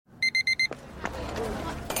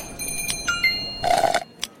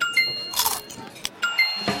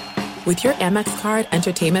With your Amex card,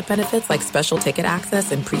 entertainment benefits like special ticket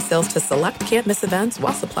access and pre-sales to select can't-miss events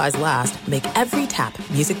while supplies last make every tap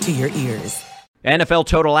music to your ears. NFL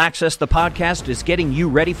Total Access, the podcast, is getting you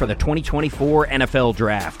ready for the 2024 NFL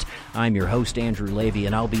Draft. I'm your host, Andrew Levy,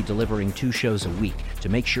 and I'll be delivering 2 shows a week to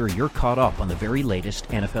make sure you're caught up on the very latest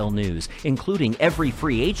NFL news, including every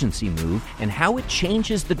free agency move and how it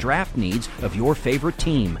changes the draft needs of your favorite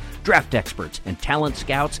team. Draft experts and talent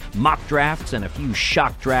scouts, mock drafts, and a few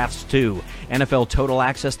shock drafts, too. NFL Total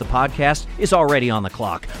Access, the podcast, is already on the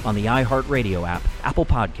clock on the iHeartRadio app, Apple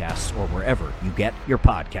Podcasts, or wherever you get your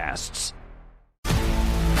podcasts.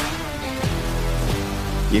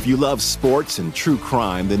 If you love sports and true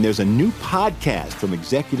crime, then there's a new podcast from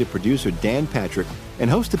executive producer Dan Patrick and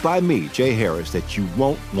hosted by me, Jay Harris, that you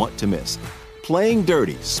won't want to miss. Playing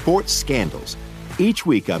Dirty: Sports Scandals. Each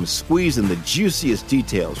week, I'm squeezing the juiciest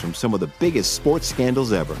details from some of the biggest sports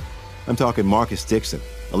scandals ever. I'm talking Marcus Dixon,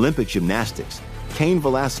 Olympic gymnastics, Cain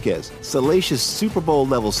Velasquez, salacious Super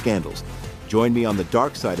Bowl-level scandals. Join me on the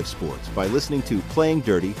dark side of sports by listening to Playing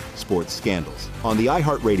Dirty: Sports Scandals on the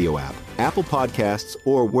iHeartRadio app, Apple Podcasts,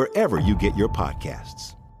 or wherever you get your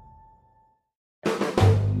podcasts.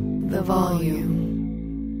 The volume.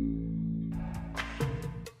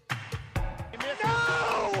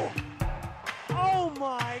 No! Oh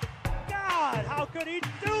my God! How could he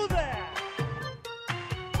do that?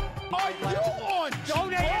 Are you on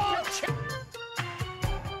drugs?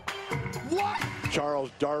 What?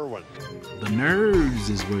 Charles Darwin. The nerves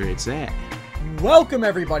is where it's at. Welcome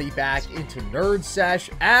everybody back into Nerd Sesh.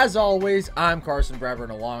 As always, I'm Carson Brever,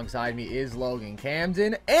 and alongside me is Logan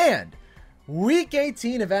Camden. And Week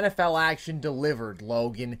 18 of NFL action delivered,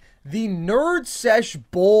 Logan. The Nerd Sesh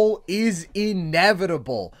Bowl is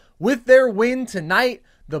inevitable. With their win tonight,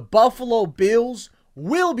 the Buffalo Bills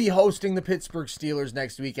will be hosting the Pittsburgh Steelers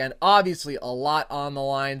next weekend. Obviously, a lot on the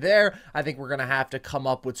line there. I think we're going to have to come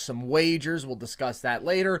up with some wagers. We'll discuss that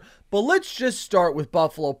later. But let's just start with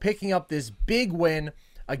Buffalo picking up this big win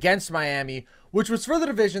against Miami, which was for the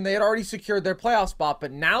division. They had already secured their playoff spot,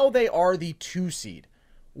 but now they are the 2 seed.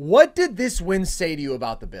 What did this win say to you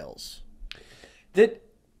about the Bills? That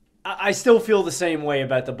I still feel the same way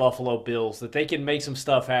about the Buffalo Bills, that they can make some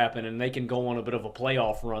stuff happen and they can go on a bit of a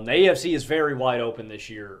playoff run. The AFC is very wide open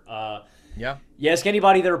this year. Yeah. You ask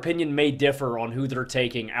anybody, their opinion may differ on who they're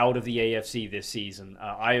taking out of the AFC this season.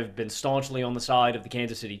 I have been staunchly on the side of the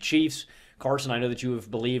Kansas City Chiefs. Carson, I know that you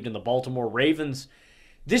have believed in the Baltimore Ravens.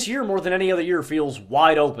 This year, more than any other year, feels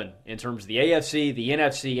wide open in terms of the AFC, the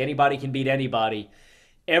NFC. Anybody can beat anybody.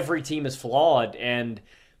 Every team is flawed, and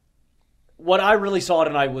what I really saw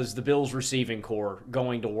tonight was the Bills' receiving core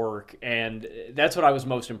going to work, and that's what I was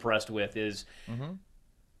most impressed with is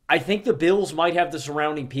I think the Bills might have the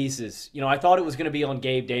surrounding pieces. You know, I thought it was going to be on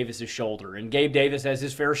Gabe Davis' shoulder, and Gabe Davis has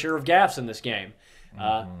his fair share of gaffes in this game.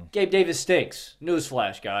 Gabe Davis stinks.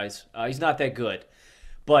 Newsflash, guys. He's not that good.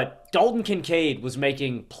 But Dalton Kincaid was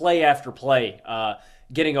making play after play,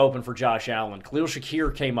 getting open for Josh Allen. Khalil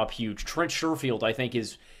Shakir came up huge. Trent Sherfield, I think,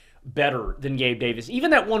 is better than Gabe Davis.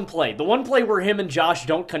 Even that one play, the one play where him and Josh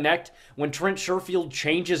don't connect, when Trent Sherfield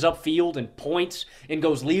changes upfield and points and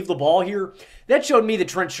goes, leave the ball here, that showed me that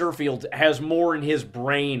Trent Sherfield has more in his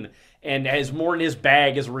brain and has more in his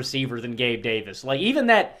bag as a receiver than Gabe Davis. Like, even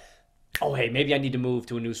that, oh, hey, maybe I need to move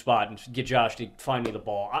to a new spot and get Josh to find me the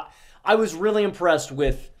ball. I was really impressed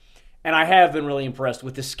with, and I have been really impressed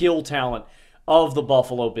with the skill talent of the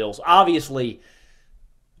Buffalo Bills. Obviously,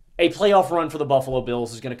 a playoff run for the Buffalo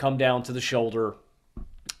Bills is going to come down to the shoulder.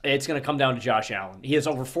 It's going to come down to Josh Allen. He has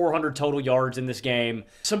over 400 total yards in this game.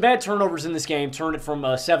 Some bad turnovers in this game turned it from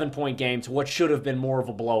a 7-point game to what should have been more of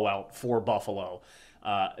a blowout for Buffalo.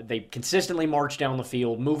 They consistently marched down the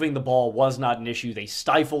field. Moving the ball was not an issue. They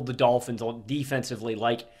stifled the Dolphins defensively.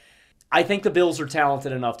 I think the Bills are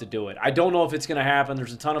talented enough to do it. I don't know if it's going to happen.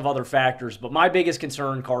 There's a ton of other factors, but my biggest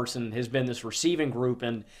concern, Carson, has been this receiving group,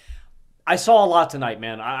 and I saw a lot tonight,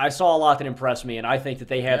 man. I saw a lot that impressed me, and I think that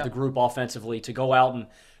they have the group offensively to go out and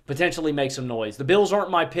potentially make some noise. The Bills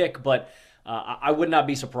aren't my pick, but I would not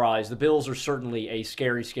be surprised. The Bills are certainly a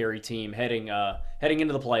scary, scary team heading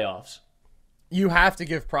into the playoffs. You have to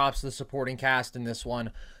give props to the supporting cast in this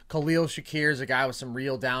one. Khalil Shakir is a guy with some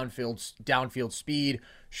real downfield speed.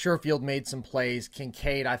 Sherfield made some plays.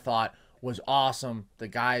 Kincaid, I thought, was awesome. The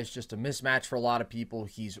guy is just a mismatch for a lot of people.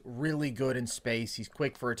 He's really good in space. He's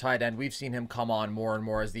quick for a tight end. We've seen him come on more and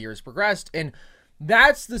more as the years progressed. And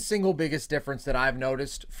that's the single biggest difference that I've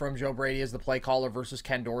noticed from Joe Brady as the play caller versus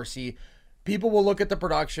Ken Dorsey. People will look at the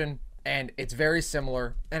production, and it's very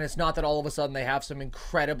similar. And it's not that all of a sudden they have some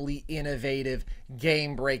incredibly innovative,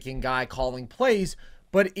 game-breaking guy calling plays,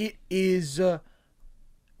 but it is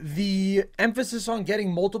the emphasis on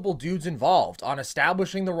getting multiple dudes involved, on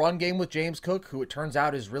establishing the run game with James Cook, who it turns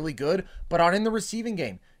out is really good, but on in the receiving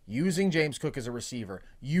game, using James Cook as a receiver,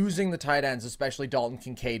 using the tight ends, especially Dalton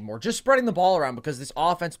Kincaid more, just spreading the ball around because this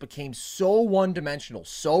offense became so one-dimensional,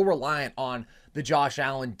 so reliant on the Josh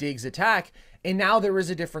Allen Diggs attack, and now there is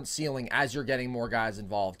a different ceiling as you're getting more guys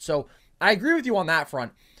involved. So I agree with you on that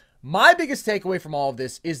front. My biggest takeaway from all of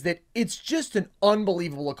this is that it's just an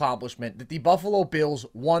unbelievable accomplishment that the Buffalo Bills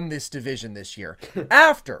won this division this year.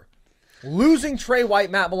 After losing Trey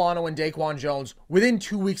White, Matt Milano, and Daquan Jones within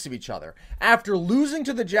 2 weeks of each other. After losing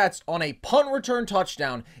to the Jets on a punt return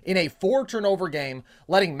touchdown in a 4-turnover game,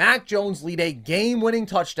 letting Mac Jones lead a game-winning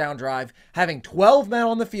touchdown drive, having 12 men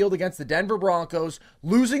on the field against the Denver Broncos,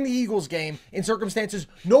 losing the Eagles game in circumstances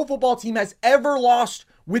no football team has ever lost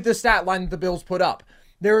with the stat line that the Bills put up.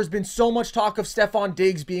 There has been so much talk of Stephon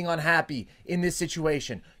Diggs being unhappy in this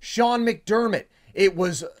situation. Sean McDermott, it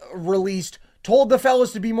was released, told the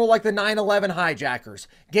fellas to be more like the 9/11 hijackers.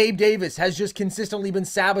 Gabe Davis has just consistently been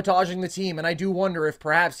sabotaging the team, and I do wonder if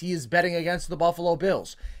perhaps he is betting against the Buffalo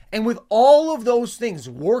Bills. And with all of those things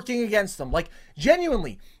working against them, like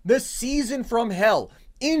genuinely, the season from hell,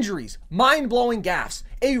 injuries, mind-blowing gaffes,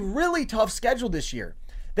 a really tough schedule this year.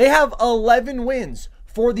 They have 11 wins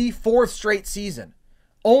for the 4th straight season.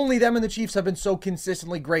 Only them and the Chiefs have been so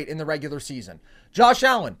consistently great in the regular season. Josh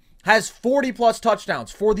Allen has 40-plus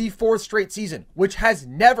touchdowns for the 4th straight season, which has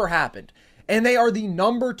never happened. And they are the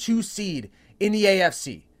number 2 seed in the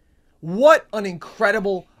AFC. What an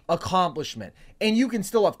incredible accomplishment. And you can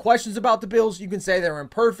still have questions about the Bills. You can say they're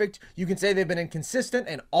imperfect. You can say they've been inconsistent,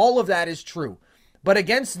 and all of that is true. But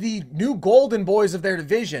against the new golden boys of their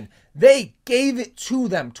division, they gave it to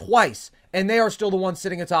them twice, and they are still the ones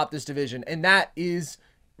sitting atop this division. And that is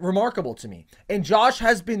remarkable to me. And Josh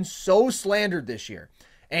has been so slandered this year,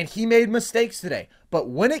 and he made mistakes today. But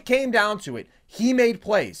when it came down to it, he made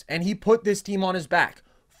plays, and he put this team on his back.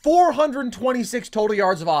 426 total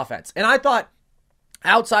yards of offense. And I thought,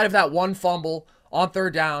 outside of that one fumble on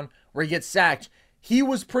 3rd down where he gets sacked, he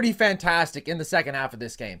was pretty fantastic in the second half of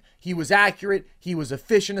this game. He was accurate. He was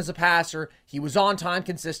efficient as a passer. He was on time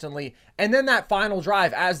consistently. And then that final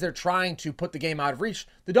drive, as they're trying to put the game out of reach,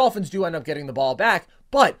 the Dolphins do end up getting the ball back.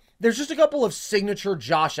 But there's just a couple of signature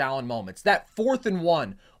Josh Allen moments. That 4th and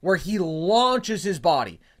 1 where he launches his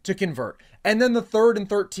body to convert. And then the 3rd and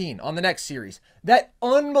 13 on the next series. That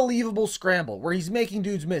unbelievable scramble where he's making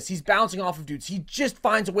dudes miss. He's bouncing off of dudes. He just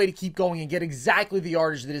finds a way to keep going and get exactly the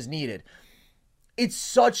yardage that is needed. It's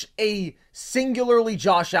such a singularly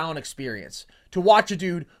Josh Allen experience to watch a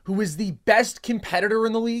dude who is the best competitor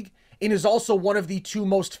in the league and is also one of the 2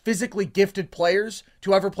 most physically gifted players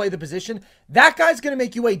to ever play the position. That guy's going to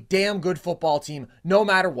make you a damn good football team no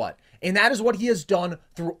matter what. And that is what he has done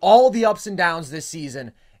through all the ups and downs this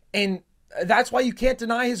season. And that's why you can't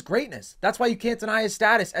deny his greatness. That's why you can't deny his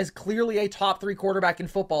status as clearly a top 3 quarterback in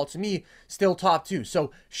football. To me, still top 2.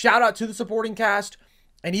 So shout out to the supporting cast.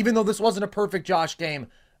 And even though this wasn't a perfect Josh game,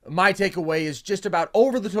 my takeaway is just about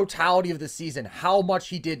over the totality of the season, how much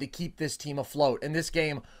he did to keep this team afloat. And this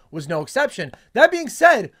game was no exception. That being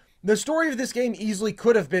said, the story of this game easily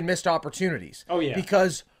could have been missed opportunities. Oh, yeah.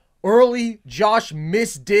 Because early, Josh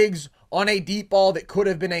missed Diggs on a deep ball that could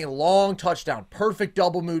have been a long touchdown. Perfect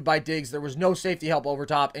double move by Diggs. There was no safety help over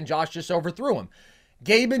top, and Josh just overthrew him.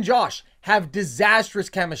 Gabe and Josh have disastrous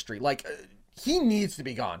chemistry. He needs to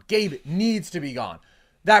be gone. Gabe needs to be gone.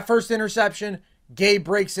 That first interception, Gabe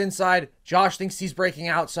breaks inside. Josh thinks he's breaking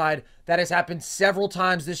outside. That has happened several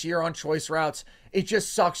times this year on choice routes. It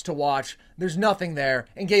just sucks to watch. There's nothing there.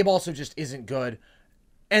 And Gabe also just isn't good.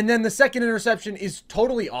 And then the second interception is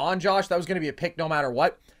totally on Josh. That was going to be a pick no matter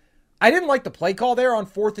what. I didn't like the play call there on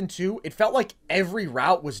 4th and 2. It felt like every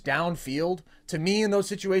route was downfield. To me, in those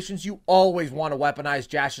situations, you always want to weaponize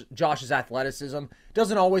Josh's athleticism. It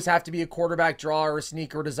doesn't always have to be a quarterback draw or a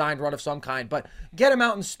sneaker designed run of some kind, but get him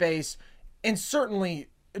out in space, and certainly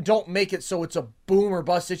don't make it so it's a boom or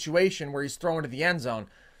bust situation where he's thrown to the end zone.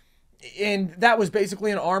 And that was basically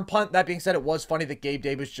an arm punt. That being said, it was funny that Gabe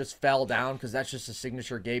Davis just fell down because that's just a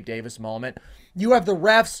signature Gabe Davis moment. You have the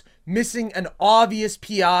refs missing an obvious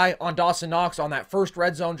PI on Dawson Knox on that first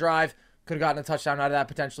red zone drive. Could have gotten a touchdown out of that.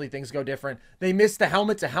 Potentially things go different. They missed the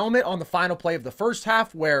helmet-to-helmet on the final play of the first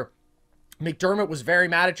half where McDermott was very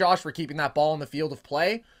mad at Josh for keeping that ball in the field of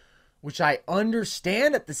play, which I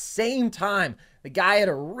understand. At the same time, the guy had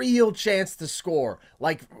a real chance to score.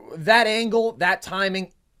 Like, that angle, that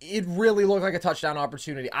timing, it really looked like a touchdown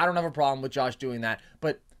opportunity. I don't have a problem with Josh doing that,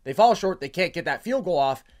 but they fall short. They can't get that field goal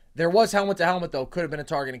off. There was helmet-to-helmet, though. Could have been a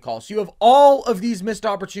targeting call. So you have all of these missed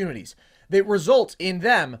opportunities that result in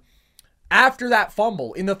them after that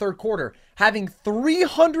fumble in the third quarter, having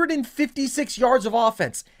 356 yards of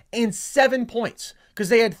offense and 7 points because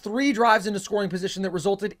they had 3 drives into scoring position that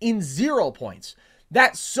resulted in 0 points.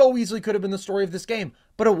 That so easily could have been the story of this game,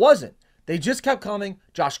 but it wasn't. They just kept coming.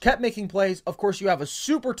 Josh kept making plays. Of course, you have a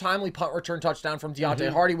super timely punt return touchdown from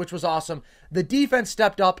Deontay Hardy, which was awesome. The defense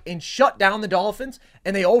stepped up and shut down the Dolphins,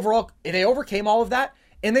 and they overcame all of that,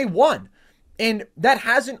 and they won. And that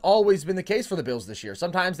hasn't always been the case for the Bills this year.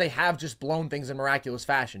 Sometimes they have just blown things in miraculous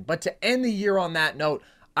fashion. But to end the year on that note,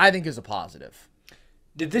 I think is a positive.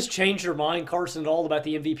 Did this change your mind, Carson, at all about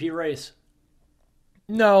the MVP race?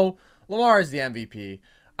 No, Lamar is the MVP.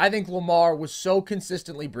 I think Lamar was so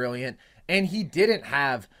consistently brilliant, and he didn't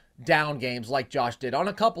have down games like Josh did on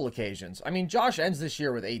a couple occasions. I mean, Josh ends this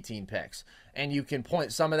year with 18 picks, and you can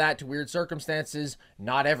point some of that to weird circumstances.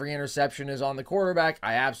 Not every interception is on the quarterback.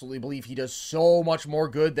 I absolutely believe he does so much more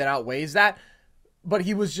good that outweighs that, but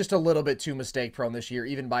he was just a little bit too mistake-prone this year,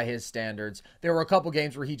 even by his standards. There were a couple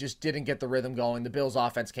games where he just didn't get the rhythm going. The Bills'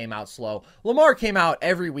 offense came out slow. Lamar came out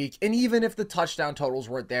every week, and even if the touchdown totals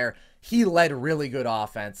weren't there, he led really good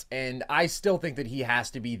offense, and I still think that he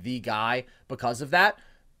has to be the guy because of that.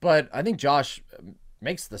 But I think Josh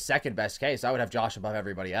makes the second best case. I would have Josh above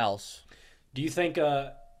everybody else. Do you think,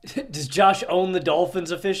 does Josh own the Dolphins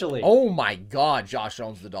officially? Oh my God, Josh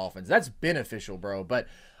owns the Dolphins. That's been official, bro. But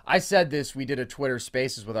I said this, we did a Twitter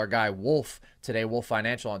Spaces with our guy Wolf today, Wolf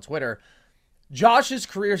Financial on Twitter. Josh's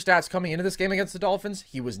career stats coming into this game against the Dolphins,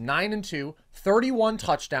 he was 9-2, 31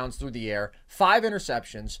 touchdowns through the air, 5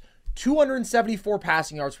 interceptions, 274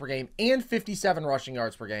 passing yards per game, and 57 rushing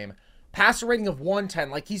yards per game. Passer rating of 110,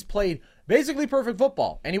 like he's played basically perfect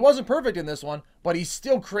football. And he wasn't perfect in this one, but he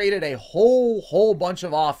still created a whole bunch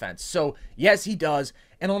of offense. So, yes, he does.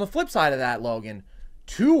 And on the flip side of that, Logan,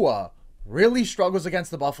 Tua really struggles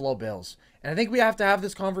against the Buffalo Bills. And I think we have to have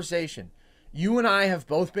this conversation. You and I have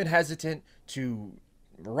both been hesitant to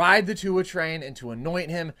ride the Tua train and to anoint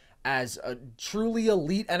him as a truly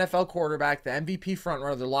elite NFL quarterback, the MVP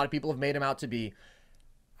frontrunner that a lot of people have made him out to be.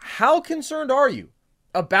 How concerned are you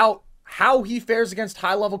about how he fares against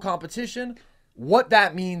high-level competition, what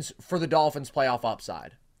that means for the Dolphins' playoff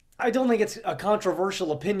upside? I don't think it's a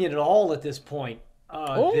controversial opinion at all at this point.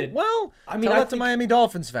 Tell that to Miami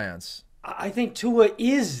Dolphins fans. I think Tua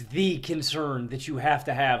is the concern that you have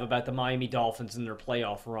to have about the Miami Dolphins and their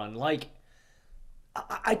playoff run. Like,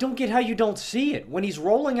 I don't get how you don't see it. When he's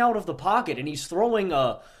rolling out of the pocket and he's throwing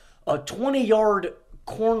a 20-yard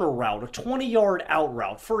corner route, a 20-yard out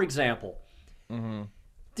route, for example,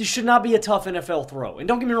 this should not be a tough NFL throw. And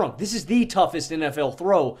don't get me wrong, this is the toughest NFL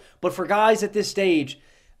throw. But for guys at this stage,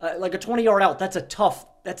 like a 20-yard out, that's a tough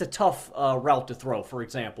route to throw, for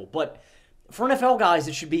example. But for NFL guys,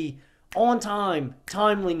 it should be on time,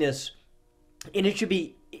 timeliness, and it should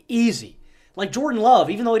be easy. Like Jordan Love,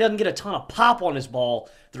 even though he doesn't get a ton of pop on his ball,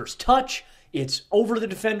 there's touch, it's over the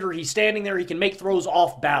defender, he's standing there, he can make throws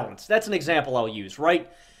off balance. That's an example I'll use,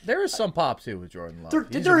 right? There is some pop, too, with Jordan Love.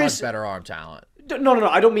 He's a much better arm talent. No,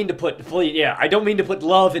 I don't mean to put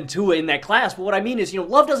Love and Tua in that class, but what I mean is,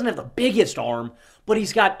 Love doesn't have the biggest arm, but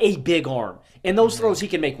he's got a big arm. And those throws he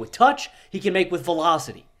can make with touch, he can make with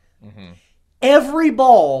velocity. Every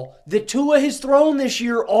ball that Tua has thrown this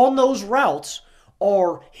year on those routes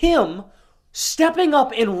are him stepping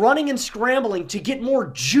up and running and scrambling to get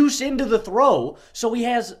more juice into the throw so he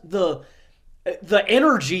has the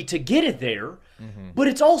energy to get it there. But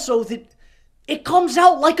it's also that it comes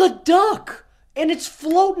out like a duck and it's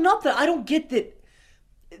floating up there. I don't get that.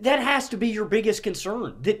 That has to be your biggest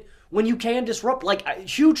concern, that when you can disrupt, like a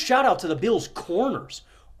huge shout out to the Bills corners.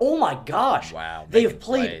 Oh my gosh. Wow. They have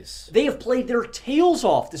played their tails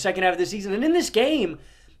off the second half of the season. And in this game,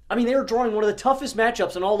 I mean, they were drawing one of the toughest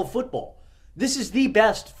matchups in all of football. This is the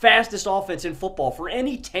best, fastest offense in football. For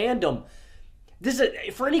any tandem,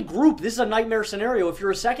 for any group, this is a nightmare scenario if you're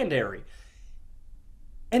a secondary.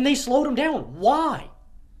 And they slowed them down. Why?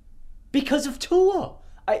 Because of Tua.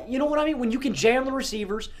 You know what I mean? When you can jam the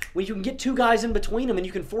receivers, when you can get two guys in between them, and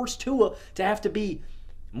you can force Tua to have to be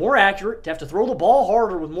more accurate, to have to throw the ball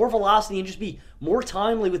harder with more velocity and just be more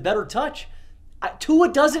timely with better touch. Tua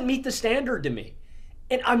doesn't meet the standard to me.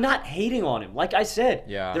 And I'm not hating on him. Like I said,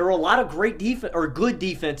 there are a lot of great good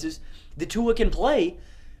defenses that Tua can play,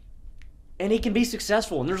 and he can be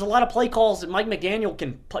successful. And there's a lot of play calls that Mike McDaniel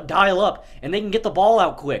can dial up, and they can get the ball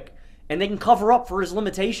out quick, and they can cover up for his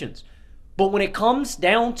limitations. But when it comes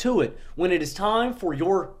down to it, when it is time for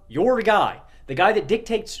your guy, the guy that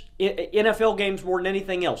dictates NFL games more than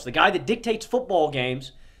anything else, the guy that dictates football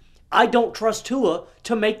games, I don't trust Tua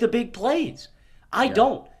to make the big plays. I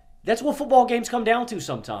don't. That's what football games come down to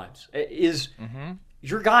sometimes, is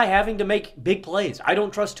your guy having to make big plays. I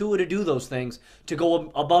don't trust Tua to do those things, to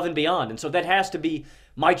go above and beyond. And so that has to be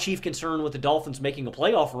my chief concern with the Dolphins making a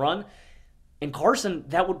playoff run. And Carson,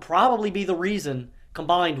 that would probably be the reason,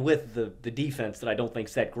 combined with the defense that I don't think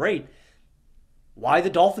is that great, why the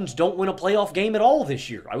Dolphins don't win a playoff game at all this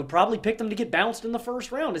year. I would probably pick them to get bounced in the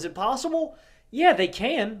first round. Is it possible? Yeah, they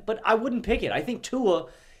can, but I wouldn't pick it. I think Tua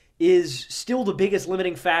is still the biggest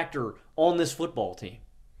limiting factor on this football team.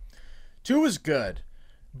 Tua's good,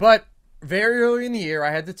 but very early in the year,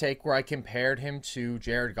 I had to take where I compared him to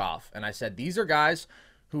Jared Goff. And I said, these are guys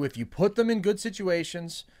who, if you put them in good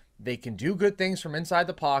situations, they can do good things from inside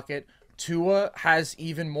the pocket. Tua has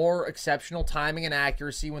even more exceptional timing and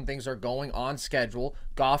accuracy when things are going on schedule.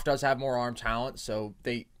 Goff does have more arm talent, so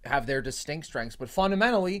they have their distinct strengths. But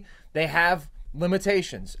fundamentally, they have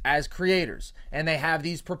limitations as creators, and they have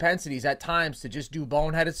these propensities at times to just do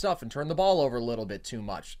boneheaded stuff and turn the ball over a little bit too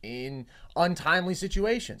much in untimely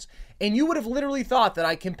situations. And you would have literally thought that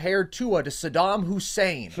I compared Tua to Saddam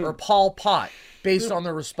Hussein or Pol Pot based on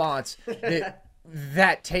the response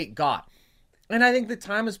that take got. And I think the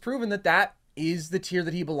time has proven that that is the tier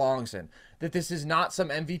that he belongs in. That this is not some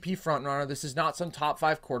MVP frontrunner. This is not some top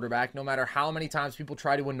 5 quarterback, no matter how many times people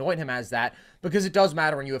try to anoint him as that, because it does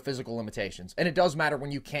matter when you have physical limitations. And it does matter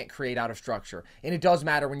when you can't create out of structure. And it does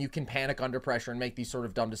matter when you can panic under pressure and make these sort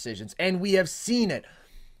of dumb decisions. And we have seen it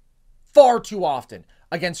far too often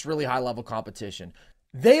against really high-level competition.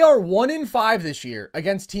 They are 1-5 this year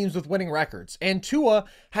against teams with winning records. And Tua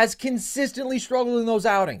has consistently struggled in those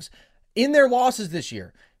outings. In their losses this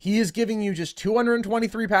year, he is giving you just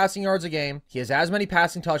 223 passing yards a game. He has as many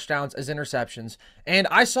passing touchdowns as interceptions. And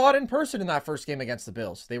I saw it in person in that first game against the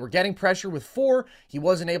Bills. They were getting pressure with 4. He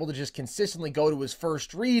wasn't able to just consistently go to his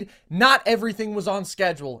first read. Not everything was on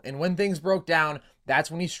schedule. And when things broke down, that's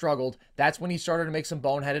when he struggled. That's when he started to make some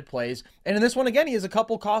boneheaded plays. And in this one, again, he has a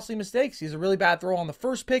couple costly mistakes. He has a really bad throw on the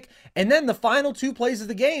first pick. And then the final 2 plays of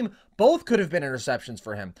the game, both could have been interceptions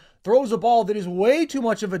for him. Throws a ball that is way too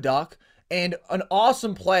much of a duck. And an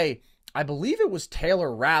awesome play, I believe it was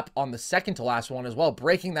Taylor Rapp on the second to last one as well,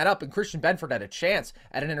 breaking that up. And Christian Benford had a chance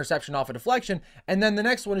at an interception off a deflection. And then the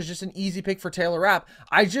next one is just an easy pick for Taylor Rapp.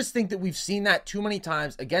 I just think that we've seen that too many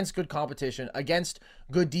times against good competition, against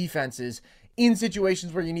good defenses, in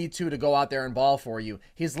situations where you need to go out there and ball for you.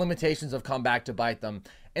 His limitations have come back to bite them.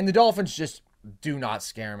 And the Dolphins just do not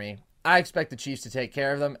scare me. I expect the Chiefs to take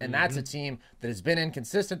care of them. And that's a team that has been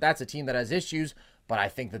inconsistent. That's a team that has issues. But I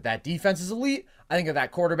think that defense is elite. I think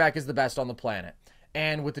that quarterback is the best on the planet.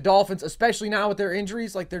 And with the Dolphins, especially now with their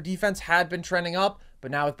injuries, like their defense had been trending up, but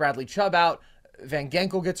now with Bradley Chubb out, Van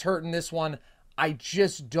Ginkel gets hurt in this one. I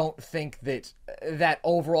just don't think that that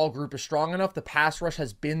overall group is strong enough. The pass rush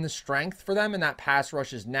has been the strength for them, and that pass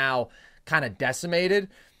rush is now kind of decimated.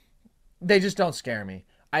 They just don't scare me.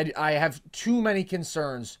 I have too many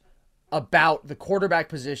concerns about the quarterback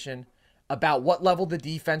position, about what level the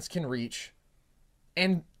defense can reach.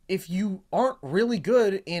 And if you aren't really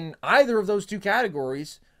good in either of those 2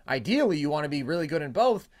 categories, ideally you want to be really good in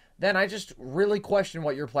both, then I just really question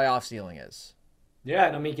what your playoff ceiling is. Yeah,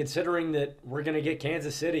 and I mean, considering that we're going to get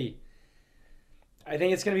Kansas City, I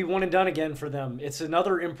think it's going to be one and done again for them. It's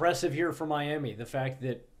another impressive year for Miami, the fact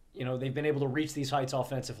that, they've been able to reach these heights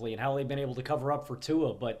offensively and how they've been able to cover up for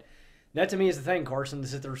Tua. But that to me is the thing, Carson,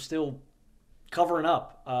 is that they're still covering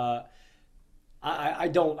up.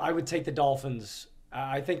 I would take the Dolphins.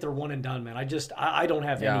 I think they're one and done, man. I don't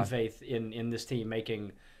have any faith in this team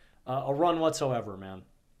making a run whatsoever, man.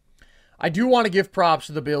 I do want to give props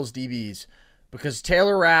to the Bills DBs because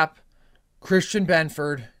Taylor Rapp, Christian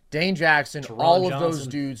Benford, Dane Jackson, all of those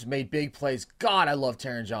dudes made big plays. God, I love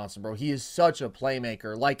Taron Johnson, bro. He is such a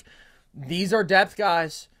playmaker. Like, these are depth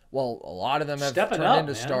guys. Well, a lot of them have turned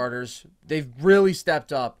into starters. They've really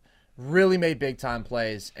stepped up. Really made big-time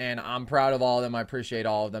plays, and I'm proud of all of them. I appreciate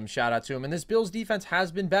all of them. Shout out to them. And this Bills defense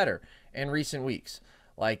has been better in recent weeks.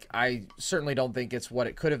 Like, I certainly don't think it's what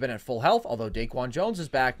it could have been at full health, although Daquan Jones is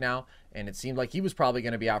back now, and it seemed like he was probably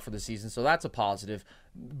going to be out for the season, so that's a positive.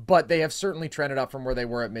 But they have certainly trended up from where they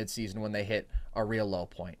were at midseason when they hit a real low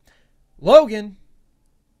point. Logan,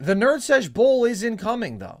 the Nerd Sesh Bowl is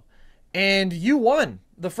incoming, though, and you won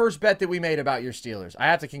the first bet that we made about your Steelers. I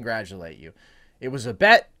have to congratulate you. It was a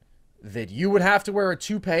bet that you would have to wear a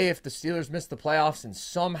toupee if the Steelers missed the playoffs, and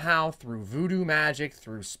somehow through voodoo magic,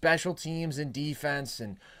 through special teams and defense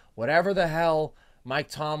and whatever the hell Mike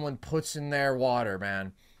Tomlin puts in their water,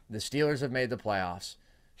 man, the Steelers have made the playoffs.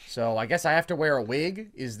 So I guess I have to wear a wig?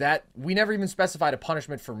 Is that... We never even specified a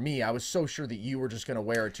punishment for me. I was so sure that you were just going to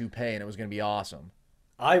wear a toupee and it was going to be awesome.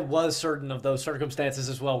 I was certain of those circumstances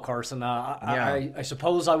as well, Carson. I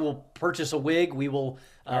suppose I will purchase a wig. We will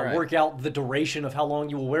work out the duration of how long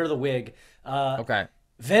you will wear the wig. Okay.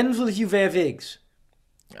 When will you wear wigs?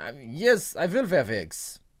 Yes, I will wear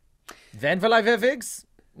wigs. When will I wear wigs?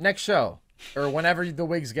 Next show. Or whenever the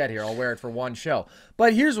wigs get here, I'll wear it for one show.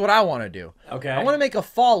 But here's what I want to do. Okay. I want to make a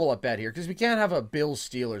follow-up bet here because we can't have a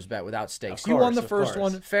Bills-Steelers bet without stakes. You won the first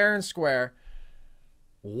one, fair and square.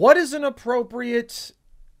 What is an appropriate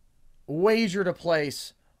wager to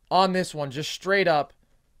place on this one, just straight up?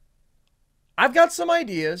 I've got some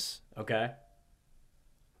ideas. Okay.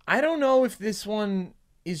 I don't know if this one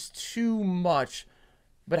is too much,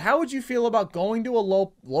 but how would you feel about going to a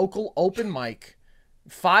local open mic,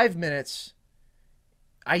 5 minutes?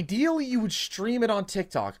 Ideally, you would stream it on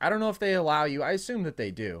TikTok. I don't know if they allow you. I assume that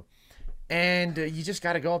they do. And you just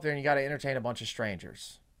got to go up there and you got to entertain a bunch of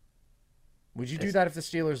strangers. Would you do that if the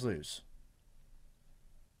Steelers lose?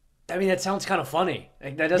 I mean, that sounds kind of funny.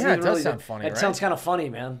 That doesn't Yeah, even it does really sound funny, It right? sounds kind of funny,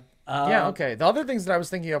 man. Yeah, okay. The other things that I was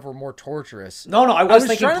thinking of were more torturous. No, I was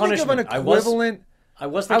thinking trying punishment. To think of an equivalent. I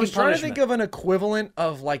was trying punishment. to think of an equivalent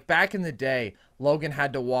of, like, back in the day, Logan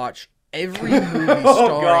had to watch every movie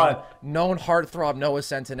starring known heartthrob Noah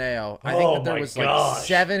Centineo. I think that there was like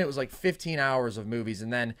 7. It was like 15 hours of movies,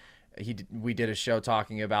 and then we did a show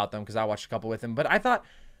talking about them because I watched a couple with him. But I thought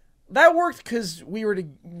that worked because we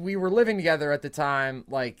were living together at the time.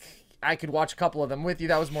 Like, I could watch a couple of them with you.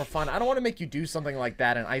 That was more fun. I don't want to make you do something like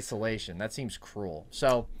that in isolation. That seems cruel.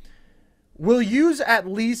 So we'll use at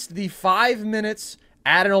least the 5 minutes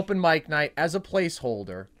at an open mic night as a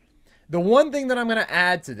placeholder. The one thing that I'm going to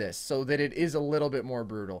add to this so that it is a little bit more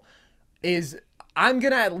brutal is I'm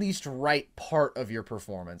going to at least write part of your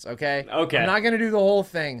performance, okay? Okay. I'm not going to do the whole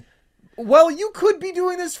thing. Well, you could be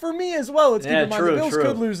doing this for me as well. Let's keep in mind the Bills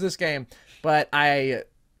could lose this game, but I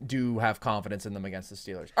do have confidence in them against the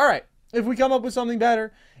Steelers. All right. If we come up with something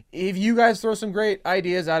better, if you guys throw some great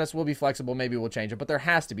ideas at us, we'll be flexible. Maybe we'll change it, but there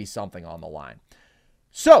has to be something on the line.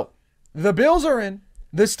 So, the Bills are in,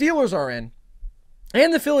 the Steelers are in,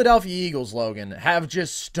 and the Philadelphia Eagles, Logan, have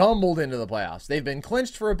just stumbled into the playoffs. They've been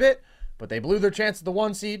clinched for a bit, but they blew their chance at the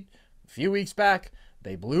 1 seed a few weeks back.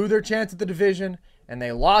 They blew their chance at the division, and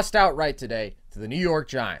they lost outright today to the New York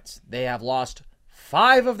Giants. They have lost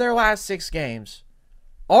 5 of their last 6 games.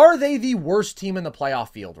 Are they the worst team in the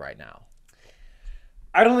playoff field right now?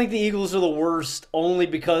 I don't think the Eagles are the worst, only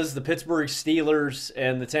because the Pittsburgh Steelers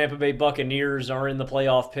and the Tampa Bay Buccaneers are in the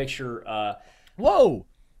playoff picture. Whoa,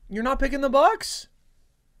 you're not picking the Bucs?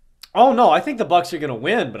 Oh, no, I think the Bucs are going to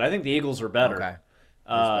win, but I think the Eagles are better. Okay,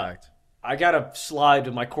 respect. I got to slide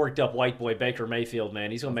to my corked-up white boy, Baker Mayfield, man.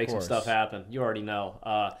 He's going to make some stuff happen. You already know.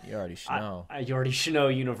 You already should know. You already should know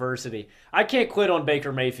University. I can't quit on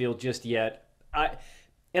Baker Mayfield just yet.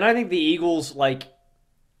 And I think the Eagles, like,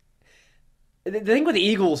 the thing with the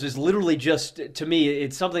Eagles is literally just, to me,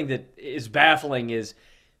 it's something that is baffling is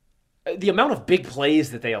the amount of big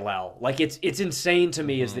plays that they allow. Like, it's insane to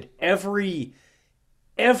me is that every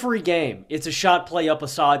game, it's a shot play up a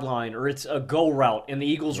sideline or it's a go route, and the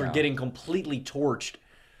Eagles are getting completely torched.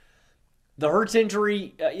 The Hurts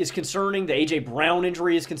injury is concerning. The A.J. Brown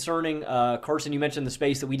injury is concerning. Carson, you mentioned the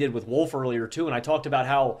space that we did with Wolf earlier, too, and I talked about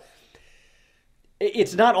how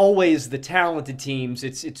it's not always the talented teams.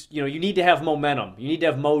 It's you need to have momentum. You need to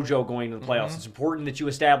have mojo going into the playoffs. It's important that you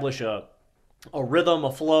establish a rhythm,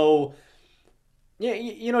 a flow.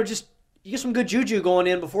 Yeah, just you get some good juju going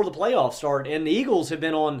in before the playoffs start. And the Eagles have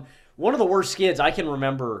been on one of the worst skids I can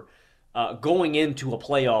remember going into a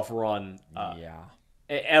playoff run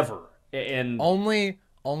ever. And only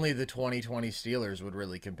the 2020 Steelers would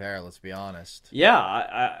really compare, let's be honest.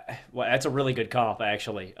 Yeah, well, that's a really good comp,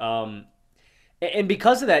 actually. And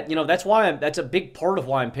because of that, that's a big part of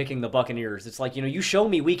why I'm picking the Buccaneers. It's like, you show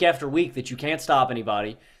me week after week that you can't stop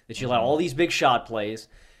anybody, that you allow all these big shot plays.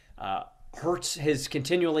 Hurts has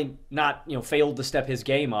continually not, failed to step his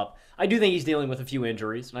game up. I do think he's dealing with a few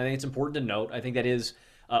injuries, and I think it's important to note. I think that is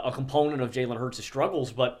a component of Jalen Hurts'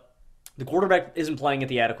 struggles, but the quarterback isn't playing at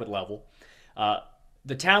the adequate level.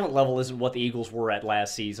 The talent level isn't what the Eagles were at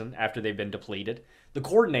last season after they've been depleted. The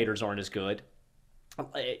coordinators aren't as good.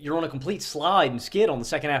 You're on a complete slide and skid on the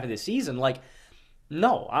second half of this season. Like,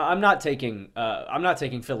 no, I'm not taking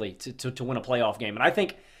Philly to win a playoff game. And I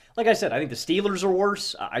think, like I said, I think the Steelers are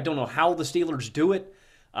worse. I don't know how the Steelers do it.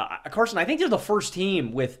 Carson, I think they're the first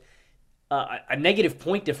team with a negative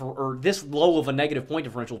point or this low of a negative point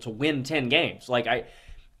differential to win 10 games. Like,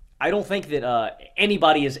 I don't think that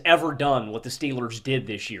anybody has ever done what the Steelers did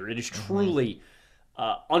this year. It is truly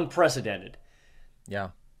unprecedented.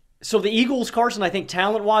 Yeah. So the Eagles, Carson, I think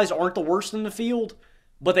talent-wise aren't the worst in the field,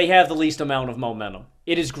 but they have the least amount of momentum.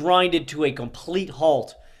 It is grinded to a complete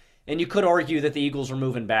halt, and you could argue that the Eagles are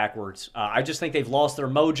moving backwards. I just think they've lost their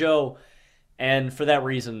mojo, and for that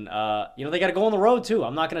reason, they got to go on the road too.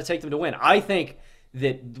 I'm not going to take them to win. I think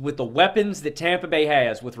that with the weapons that Tampa Bay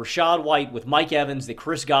has, with Rachaad White, with Mike Evans, with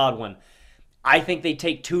Chris Godwin, I think they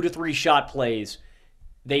take 2 to 3 shot plays,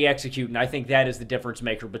 they execute, and I think that is the difference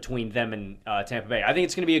maker between them and Tampa Bay. I think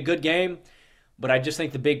it's going to be a good game, but I just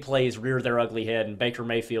think the big plays rear their ugly head, and Baker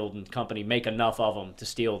Mayfield and company make enough of them to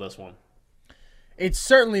steal this one. It's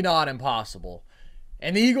certainly not impossible.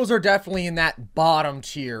 And the Eagles are definitely in that bottom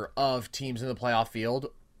tier of teams in the playoff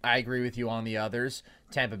field. I agree with you on the others,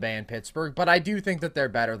 Tampa Bay and Pittsburgh, but I do think that they're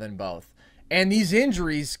better than both. And these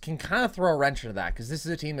injuries can kind of throw a wrench into that, because this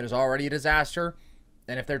is a team that is already a disaster.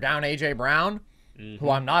 And if they're down A.J. Brown, who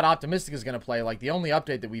I'm not optimistic is going to play, like the only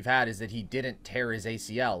update that we've had is that he didn't tear his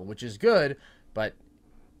ACL, which is good, but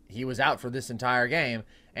he was out for this entire game.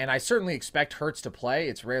 And I certainly expect Hurts to play.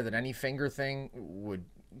 It's rare that any finger thing would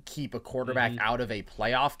keep a quarterback out of a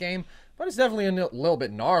playoff game, but it's definitely a little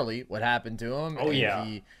bit gnarly what happened to him. Oh, yeah.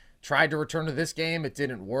 He tried to return to this game. It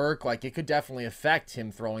didn't work. Like, it could definitely affect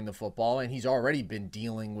him throwing the football, and he's already been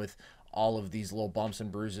dealing with all of these little bumps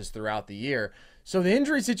and bruises throughout the year. So the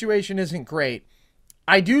injury situation isn't great.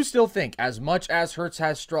 I do still think, as much as Hurts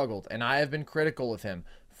has struggled, and I have been critical of him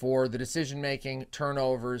for the decision-making,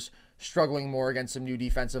 turnovers, struggling more against some new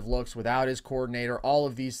defensive looks without his coordinator, all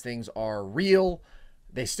of these things are real.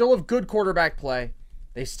 They still have good quarterback play.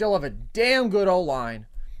 They still have a damn good O-line.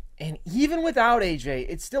 And even without AJ,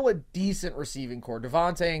 it's still a decent receiving core.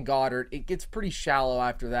 Devontae and Goddard, it gets pretty shallow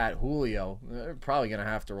after that. Julio, they're probably going to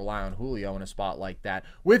have to rely on Julio in a spot like that.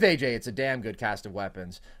 With AJ, it's a damn good cast of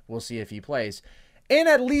weapons. We'll see if he plays. And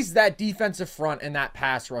at least that defensive front and that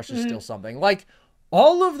pass rush is still something. Like,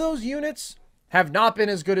 all of those units have not been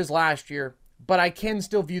as good as last year, but I can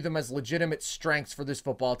still view them as legitimate strengths for this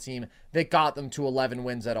football team that got them to 11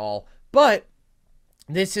 wins at all. But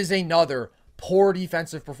this is another poor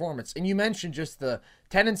defensive performance. And you mentioned just the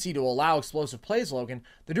tendency to allow explosive plays, Logan.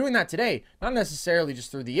 They're doing that today, not necessarily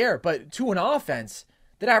just through the air, but to an offense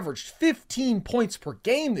that averaged 15 points per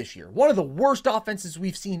game this year. One of the worst offenses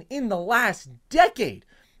we've seen in the last decade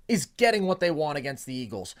is getting what they want against the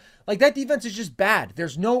Eagles. Like, that defense is just bad.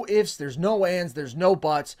 There's no ifs, there's no ands, there's no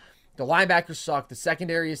buts. The linebackers suck. The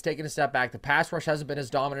secondary has taken a step back. The pass rush hasn't been as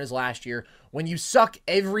dominant as last year. When you suck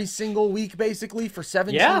every single week, basically, for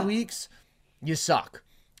 17 weeks, you suck.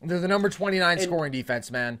 They're the number 29 scoring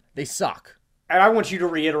defense, man. They suck. And I want you to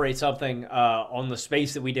reiterate something on the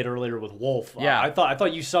space that we did earlier with Wolf. Yeah. I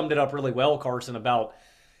thought you summed it up really well, Carson, about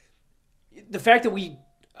the fact that we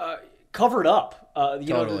covered up.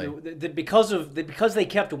 Totally. Because they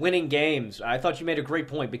kept winning games. I thought you made a great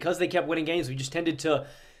point. Because they kept winning games, we just tended to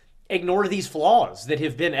ignore these flaws that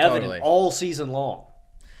have been evident all season long.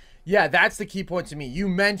 Yeah, that's the key point to me. You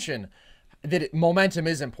mentioned that momentum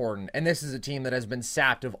is important, and this is a team that has been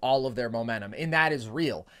sapped of all of their momentum, and that is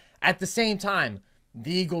real. At the same time,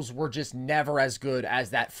 the Eagles were just never as good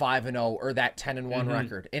as that 5-0 or that 10-1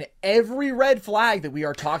 record. And every red flag that we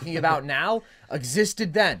are talking about now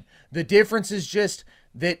existed then. The difference is just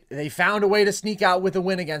that they found a way to sneak out with a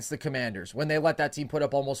win against the Commanders when they let that team put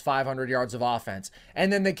up almost 500 yards of offense.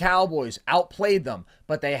 And then the Cowboys outplayed them,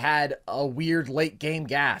 but they had a weird late game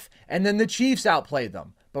gaffe. And then the Chiefs outplayed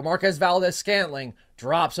them, but Marquez Valdez-Scantling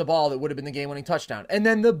drops a ball that would have been the game-winning touchdown. And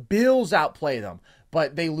then the Bills outplay them,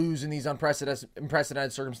 but they lose in these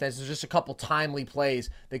unprecedented circumstances. Just a couple timely plays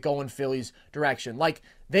that go in Philly's direction. Like,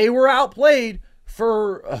 they were outplayed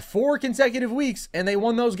for 4 consecutive weeks, and they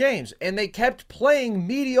won those games. And they kept playing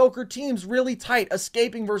mediocre teams really tight,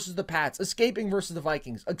 escaping versus the Pats, escaping versus the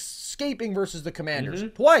Vikings, escaping versus the Commanders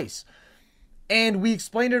twice. And we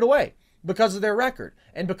explained it away because of their record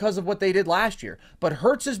and because of what they did last year. But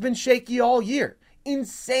Hurts has been shaky all year.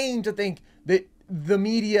 Insane to think that the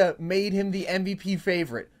media made him the MVP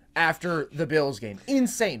favorite after the Bills game.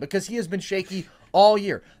 Insane, because he has been shaky all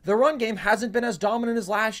year. The run game hasn't been as dominant as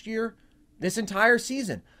last year this entire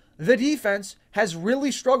season. The defense has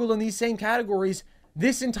really struggled in these same categories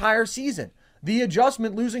this entire season. The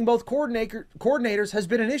adjustment, losing both coordinators, has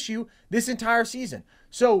been an issue this entire season.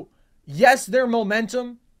 So, yes, their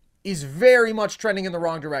momentum is very much trending in the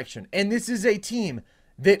wrong direction. And this is a team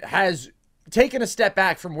that has taken a step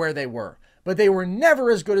back from where they were. But they were never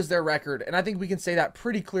as good as their record, and I think we can say that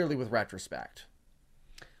pretty clearly with retrospect.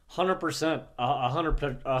 100%,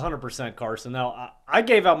 100%, Carson. Now, I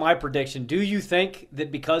gave out my prediction. Do you think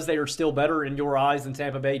that because they are still better in your eyes than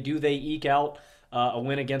Tampa Bay, do they eke out a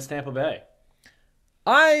win against Tampa Bay?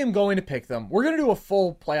 I am going to pick them. We're going to do a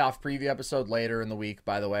full playoff preview episode later in the week,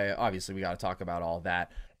 by the way. Obviously, we got to talk about all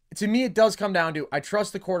that. To me, it does come down to I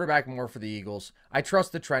trust the quarterback more for the Eagles. I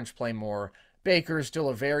trust the trench play more. Baker is still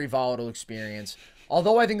a very volatile experience.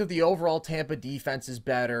 Although I think that the overall Tampa defense is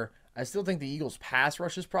better, I still think the Eagles pass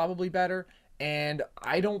rush is probably better. And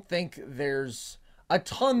I don't think there's a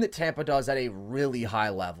ton that Tampa does at a really high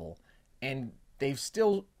level. And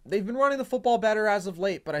they've been running the football better as of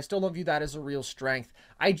late, but I still don't view that as a real strength.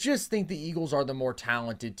 I just think the Eagles are the more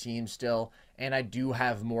talented team still, and I do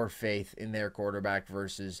have more faith in their quarterback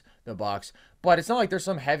versus the Bucs. But it's not like they're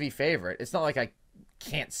some heavy favorite. It's not like I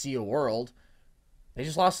can't see a world. They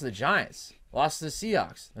just lost to the Giants, lost to the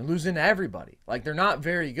Seahawks. They're losing to everybody. Like, they're not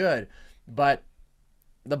very good, but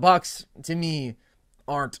the Bucs, to me,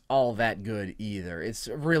 aren't all that good either. It's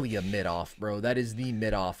really a mid-off, bro. That is the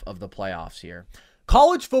mid-off of the playoffs here.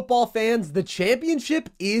 College football fans, the championship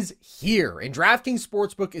is here, and DraftKings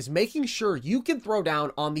Sportsbook is making sure you can throw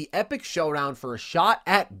down on the epic showdown for a shot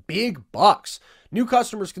at big bucks. New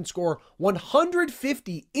customers can score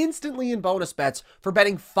 $150 instantly in bonus bets for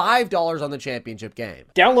betting $5 on the championship game.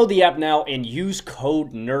 Download the app now and use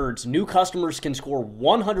code NERDS. New customers can score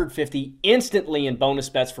 $150 instantly in bonus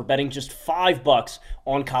bets for betting just $5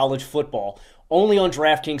 on college football. Only on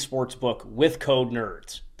DraftKings Sportsbook with code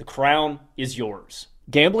NERDS. The crown is yours.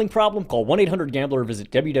 Gambling problem? Call 1-800-GAMBLER or visit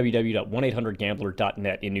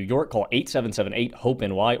www.1800gambler.net. In New York, call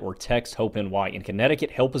 877-8-HOPE-NY or text HOPE-NY. In Connecticut,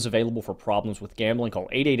 help is available for problems with gambling. Call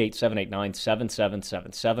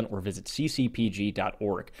 888-789-7777 or visit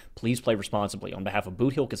ccpg.org. Please play responsibly. On behalf of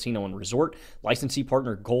Boot Hill Casino and Resort, licensee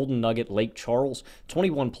partner Golden Nugget Lake Charles,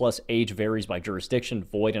 21 plus, age varies by jurisdiction,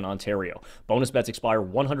 void in Ontario. Bonus bets expire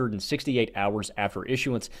 168 hours after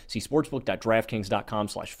issuance. See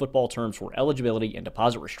sportsbook.draftkings.com/football terms for eligibility and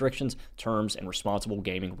deposit restrictions, terms, and responsible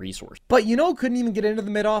gaming resource. But you know, couldn't even get into the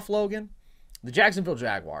mid-off, Logan? The Jacksonville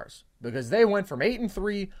Jaguars, because they went from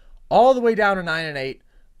 8-3 all the way down to 9-8,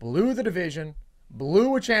 blew the division,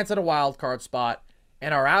 blew a chance at a wild card spot,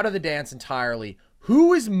 and are out of the dance entirely.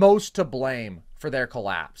 Who is most to blame for their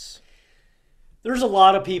collapse? There's a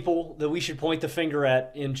lot of people that we should point the finger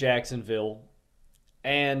at in Jacksonville,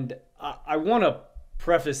 and I want to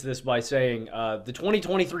preface this by saying the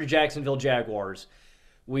 2023 Jacksonville Jaguars,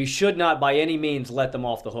 we should not by any means let them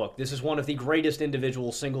off the hook. This is one of the greatest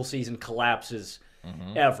individual single-season collapses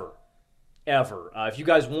ever. If you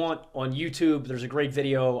guys want, on YouTube, there's a great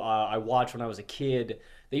video I watched when I was a kid.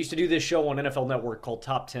 They used to do this show on NFL Network called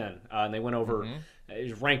Top 10, and they went over,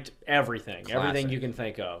 it ranked everything you can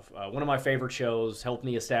think of. One of my favorite shows, helped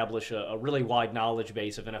me establish a really wide knowledge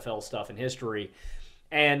base of NFL stuff and history.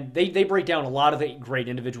 And they break down a lot of the great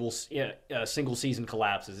individual single-season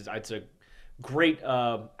collapses. It's a great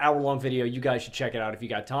hour-long video. You guys should check it out if you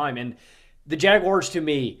got time. And the Jaguars, to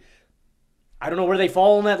me, I don't know where they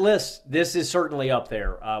fall on that list. This is certainly up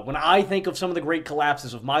there. When I think of some of the great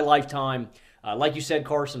collapses of my lifetime, like you said,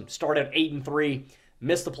 Carson, start at 8-3,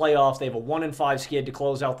 miss the playoffs. They have a 1-5 skid to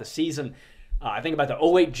close out the season. I think about the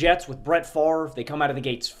 2008 Jets with Brett Favre. They come out of the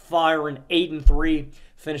gates firing, 8-3,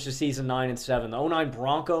 finish the season 9-7. The 2009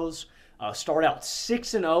 Broncos start out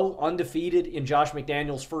 6-0, undefeated in Josh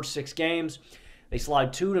McDaniels' first 6 games. They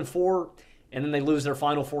slide 2-4, and then they lose their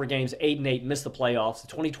final 4 games, 8-8, miss the playoffs. The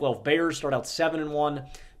 2012 Bears start out 7-1,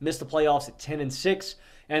 miss the playoffs at 10-6.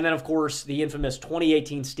 And then, of course, the infamous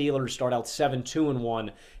 2018 Steelers start out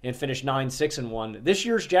 7-2-1 and finish 9-6-1. This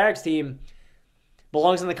year's Jags team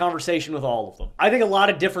belongs in the conversation with all of them. I think a lot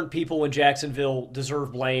of different people in Jacksonville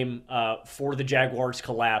deserve blame for the Jaguars'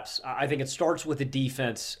 collapse. I think it starts with the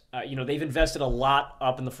defense. They've invested a lot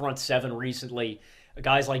up in the front 7 recently.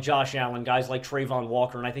 Guys like Josh Allen, guys like Trayvon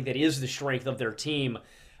Walker, and I think that is the strength of their team.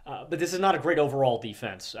 But this is not a great overall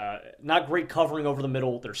defense. Not great covering over the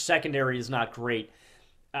middle. Their secondary is not great.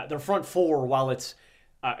 Their front 4, while it's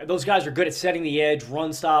those guys are good at setting the edge,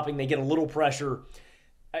 run stopping, they get a little pressure.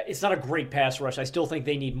 It's not a great pass rush. I still think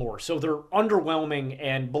they need more. So they're underwhelming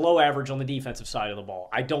and below average on the defensive side of the ball.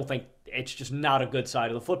 I don't think it's just not a good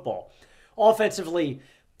side of the football. Offensively,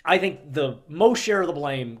 I think the most share of the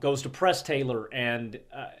blame goes to Press Taylor and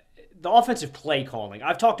the offensive play calling.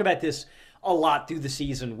 I've talked about this a lot through the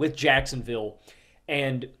season with Jacksonville,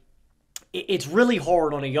 and it's really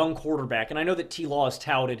hard on a young quarterback. And I know that T-Law is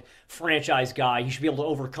touted franchise guy. He should be able to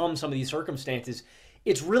overcome some of these circumstances.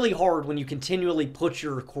 It's really hard when you continually put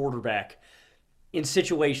your quarterback in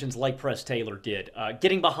situations like Press Taylor did,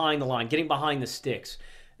 getting behind the line, getting behind the sticks.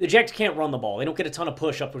 The Jags can't run the ball. They don't get a ton of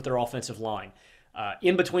push-up with their offensive line.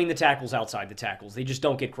 In between the tackles, outside the tackles. They just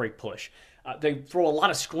don't get great push. They throw a lot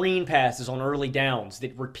of screen passes on early downs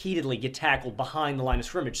that repeatedly get tackled behind the line of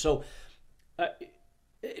scrimmage. So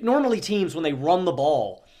normally teams, when they run the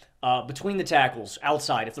ball between the tackles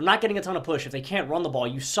outside, if they're not getting a ton of push, if they can't run the ball,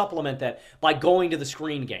 you supplement that by going to the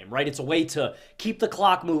screen game, right? It's a way to keep the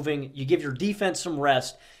clock moving. You give your defense some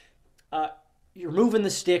rest. You're moving the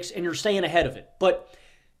sticks, and you're staying ahead of it. But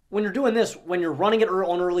when you're doing this, when you're running it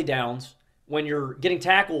on early downs, when you're getting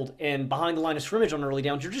tackled and behind the line of scrimmage on early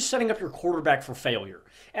downs, you're just setting up your quarterback for failure.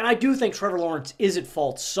 And I do think Trevor Lawrence is at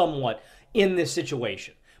fault somewhat in this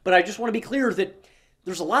situation. But I just want to be clear that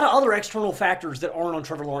there's a lot of other external factors that aren't on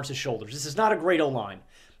Trevor Lawrence's shoulders. This is not a great O-line.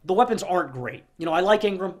 The weapons aren't great. I like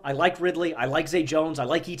Ingram. I like Ridley. I like Zay Jones. I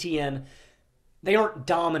like ETN. They aren't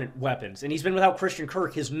dominant weapons. And he's been without Christian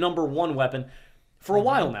Kirk, his number one weapon, for a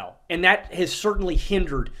while now. And that has certainly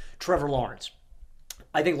hindered Trevor Lawrence.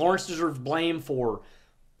 I think Lawrence deserves blame for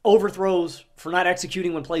overthrows, for not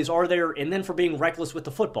executing when plays are there, and then for being reckless with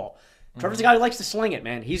the football. Trevor's a guy who likes to sling it,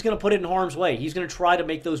 man. He's going to put it in harm's way. He's going to try to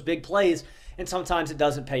make those big plays, and sometimes it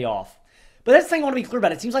doesn't pay off. But that's the thing I want to be clear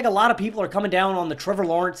about. It seems like a lot of people are coming down on the Trevor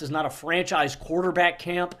Lawrence is not a franchise quarterback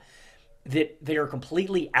camp, that they are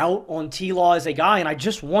completely out on T-Law as a guy, and I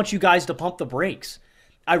just want you guys to pump the brakes.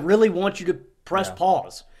 I really want you to press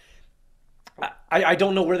pause. I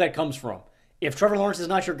don't know where that comes from. If Trevor Lawrence is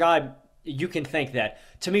not your guy, you can think that.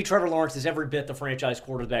 To me, Trevor Lawrence is every bit the franchise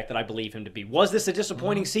quarterback that I believe him to be. Was this a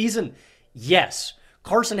disappointing season? Yes.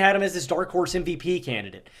 Carson had him as this dark horse MVP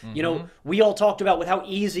candidate. We all talked about with how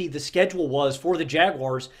easy the schedule was for the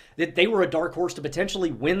Jaguars, that they were a dark horse to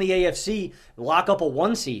potentially win the AFC, lock up a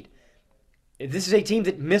 1 seed. This is a team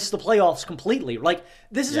that missed the playoffs completely.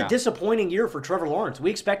 This is a disappointing year for Trevor Lawrence.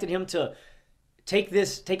 We expected him to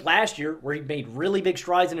take last year, where he made really big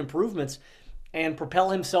strides and improvements, and propel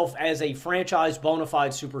himself as a franchise bona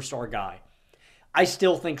fide superstar guy. I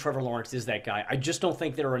still think Trevor Lawrence is that guy. I just don't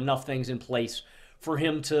think there are enough things in place for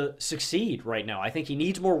him to succeed right now. I think he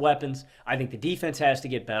needs more weapons. I think the defense has to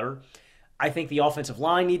get better. I think the offensive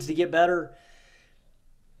line needs to get better.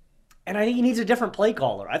 And I think he needs a different play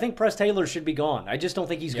caller. I think Press Taylor should be gone. I just don't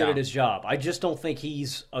think he's good at his job. I just don't think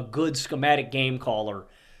he's a good schematic game caller.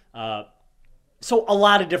 So a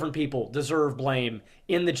lot of different people deserve blame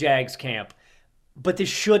in the Jags camp. But this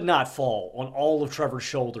should not fall on all of Trevor's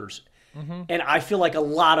shoulders. And I feel like a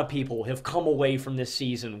lot of people have come away from this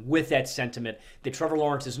season with that sentiment that Trevor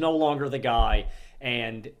Lawrence is no longer the guy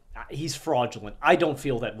and he's fraudulent. I don't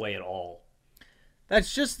feel that way at all.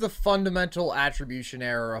 That's just the fundamental attribution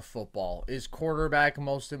error of football. Is quarterback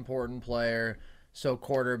most important player, so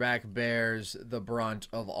quarterback bears the brunt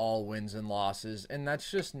of all wins and losses, and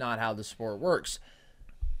that's just not how the sport works.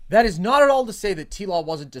 That is not at all to say that T-Law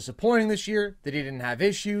wasn't disappointing this year, that he didn't have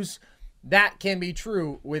issues. That can be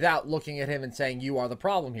true without looking at him and saying you are the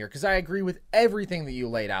problem here, because I agree with everything that you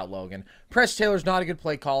laid out, Logan. Press Taylor's not a good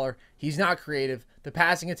play caller. He's not creative. The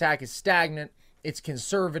passing attack is stagnant. It's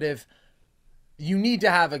conservative. You need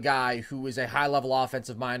to have a guy who is a high-level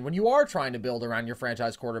offensive mind. When you are trying to build around your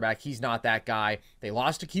franchise quarterback, he's not that guy. They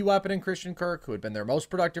lost a key weapon in Christian Kirk, who had been their most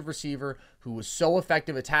productive receiver, who was so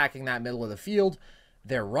effective attacking that middle of the field.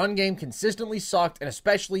 Their run game consistently sucked, and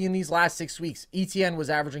especially in these last 6 weeks, ETN was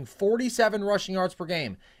averaging 47 rushing yards per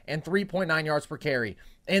game and 3.9 yards per carry.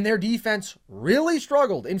 And their defense really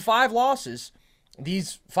struggled in 5 losses.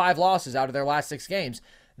 These 5 losses out of their last 6 games,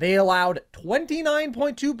 they allowed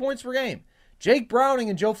 29.2 points per game. Jake Browning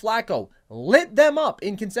and Joe Flacco lit them up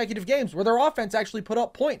in consecutive games where their offense actually put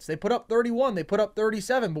up points. They put up 31, they put up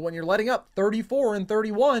 37, but when you're letting up 34 and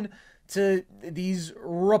 31 to these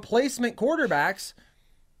replacement quarterbacks,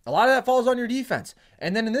 a lot of that falls on your defense.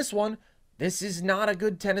 And then in this one, this is not a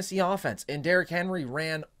good Tennessee offense, and Derrick Henry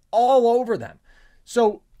ran all over them.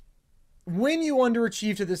 So when you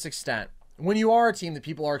underachieve to this extent, when you are a team that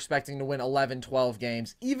people are expecting to win 11, 12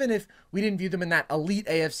 games, even if we didn't view them in that elite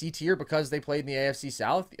AFC tier because they played in the AFC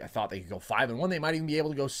South, I thought they could go 5-1. They might even be able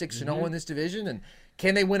to go 6-0 in this division. And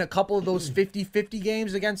can they win a couple of those 50-50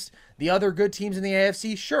 games against the other good teams in the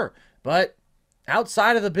AFC? Sure. But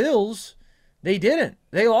outside of the Bills, they didn't.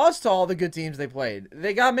 They lost to all the good teams they played.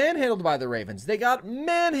 They got manhandled by the Ravens. They got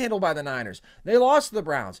manhandled by the Niners. They lost to the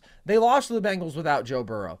Browns. They lost to the Bengals without Joe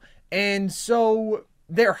Burrow. And so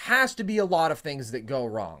there has to be a lot of things that go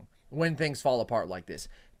wrong when things fall apart like this.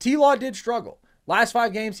 T-Law did struggle. Last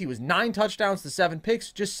 5 games, he was 9 touchdowns to 7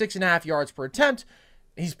 picks, just 6.5 yards per attempt.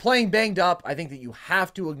 He's playing banged up. I think that you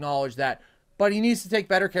have to acknowledge that. But he needs to take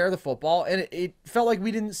better care of the football. And it felt like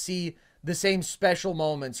we didn't see the same special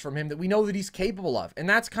moments from him that we know that he's capable of. And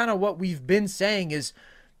that's kind of what we've been saying is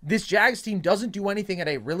this Jags team doesn't do anything at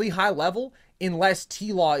a really high level unless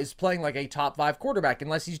T-Law is playing like a top 5 quarterback,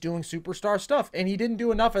 unless he's doing superstar stuff. And he didn't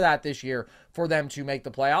do enough of that this year for them to make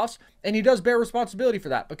the playoffs. And he does bear responsibility for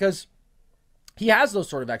that because he has those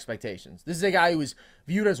sort of expectations. This is a guy who is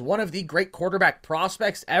viewed as one of the great quarterback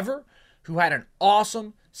prospects ever, who had an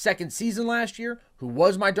awesome second season last year, who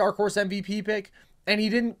was my dark horse MVP pick, and he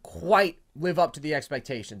didn't quite live up to the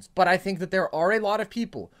expectations. But I think that there are a lot of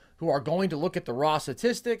people who are going to look at the raw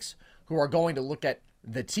statistics, who are going to look at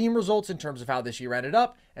the team results in terms of how this year ended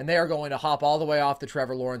up, and they are going to hop all the way off the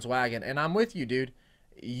Trevor Lawrence wagon. And I'm with you, dude.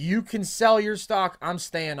 You can sell your stock. I'm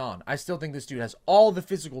staying on. I still think this dude has all the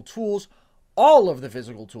physical tools, all of the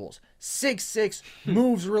physical tools. 6'6",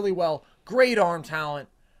 moves really well, great arm talent.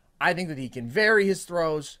 I think that he can vary his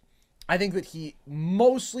throws. I think that he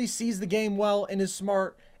mostly sees the game well and is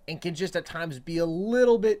smart and can just at times be a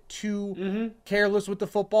little bit too careless with the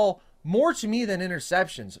football. More to me than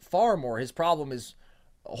interceptions, far more. His problem is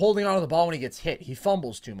holding on to the ball when he gets hit. He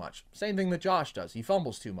fumbles too much. Same thing that Josh does. He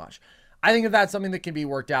fumbles too much. I think if that's something that can be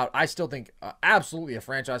worked out, I still think absolutely a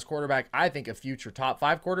franchise quarterback. I think a future top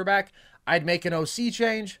 5 quarterback. I'd make an OC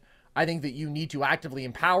change. I think that you need to actively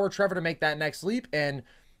empower Trevor to make that next leap, and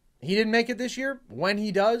he didn't make it this year. When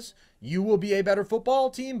he does, you will be a better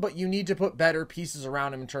football team, but you need to put better pieces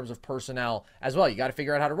around him in terms of personnel as well. You got to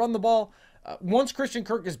figure out how to run the ball. Once Christian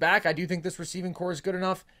Kirk is back, I do think this receiving core is good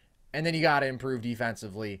enough, and then you got to improve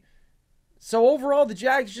defensively. So overall, the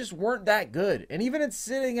Jags just weren't that good. And even at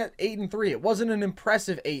sitting at 8-3, it wasn't an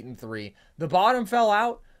impressive 8-3. The bottom fell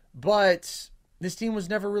out, but this team was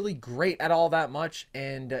never really great at all that much,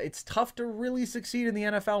 and it's tough to really succeed in the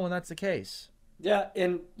NFL when that's the case. Yeah,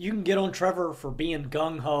 and you can get on Trevor for being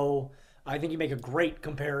gung-ho. I think you make a great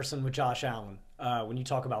comparison with Josh Allen. When you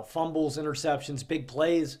talk about fumbles, interceptions, big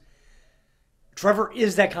plays, Trevor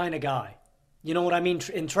is that kind of guy. You know what I mean?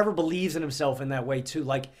 And Trevor believes in himself in that way too.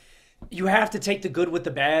 Like, you have to take the good with the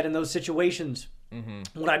bad in those situations.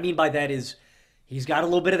 Mm-hmm. What I mean by that is he's got a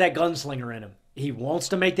little bit of that gunslinger in him. He wants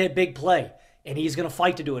to make that big play, and he's going to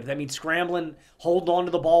fight to do it. That means scrambling, holding on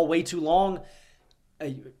to the ball way too long.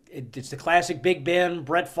 It's the classic Big Ben,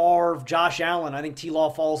 Brett Favre, Josh Allen. I think T-Law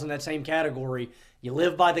falls in that same category. You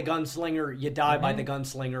live by the gunslinger, you die by the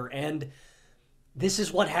gunslinger. And this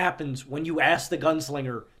is what happens when you ask the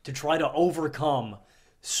gunslinger to try to overcome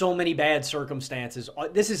so many bad circumstances.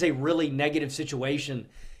 This is a really negative situation,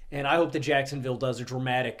 and I hope that Jacksonville does a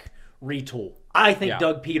dramatic retool. I think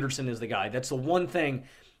Doug Peterson is the guy. That's the one thing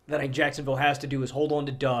that I think Jacksonville has to do is hold on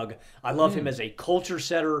to Doug. I love him as a culture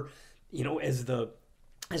setter, you know, as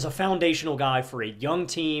a foundational guy for a young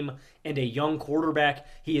team and a young quarterback.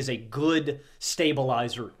 He is a good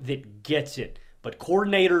stabilizer that gets it. But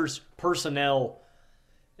coordinators, personnel,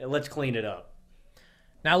 let's clean it up.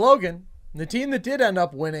 Now, Logan, the team that did end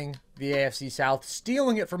up winning the AFC South,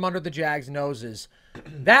 stealing it from under the Jags' noses,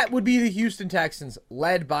 that would be the Houston Texans,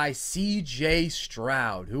 led by C.J.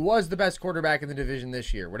 Stroud, who was the best quarterback in the division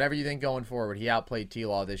this year. Whatever you think going forward, he outplayed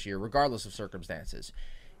T-Law this year, regardless of circumstances.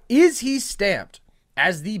 Is he stamped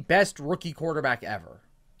as the best rookie quarterback ever?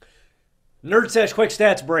 Nerd Sesh, quick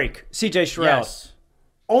stats break. C.J. Stroud. Yes.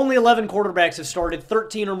 Only 11 quarterbacks have started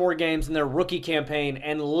 13 or more games in their rookie campaign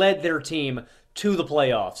and led their team to the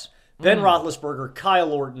playoffs. Ben Roethlisberger,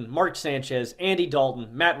 Kyle Orton, Mark Sanchez, Andy Dalton,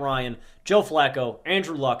 Matt Ryan, Joe Flacco,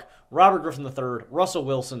 Andrew Luck, Robert Griffin III, Russell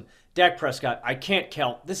Wilson, Dak Prescott. I can't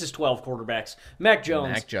count. This is 12 quarterbacks. Mac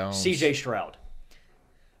Jones. C.J. Stroud.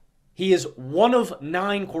 He is one of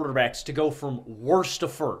 9 quarterbacks to go from worst to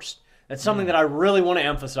first. That's something that I really want to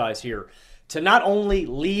emphasize here. To not only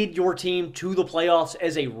lead your team to the playoffs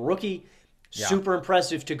as a rookie, super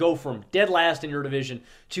impressive. To go from dead last in your division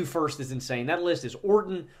to first is insane. That list is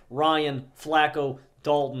Orton, Ryan, Flacco,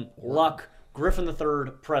 Dalton, Luck, Griffin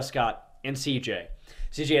III, Prescott, and CJ.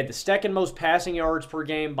 CJ had the second most passing yards per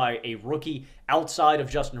game by a rookie outside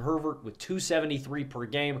of Justin Herbert with 273 per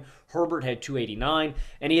game. Herbert had 289,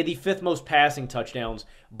 and he had the 5th most passing touchdowns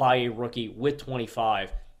by a rookie with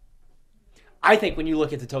 25. I think when you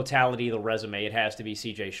look at the totality of the resume, it has to be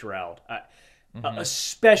C.J. Stroud.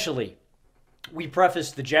 Especially, we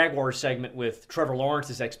prefaced the Jaguars segment with Trevor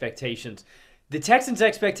Lawrence's expectations. The Texans'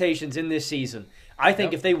 expectations in this season, I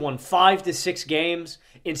think if they won 5 to 6 games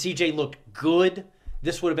and C.J. looked good,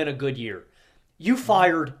 this would have been a good year. You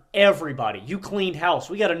fired everybody. You cleaned house.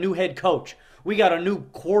 We got a new head coach. We got a new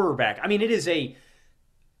quarterback. I mean, this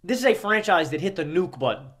is a franchise that hit the nuke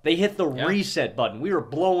button. They hit the reset button. We were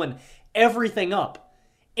blowing everything up.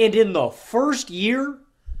 And in the first year,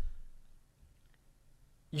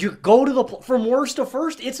 you go to from worst to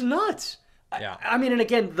first. It's nuts. I mean, and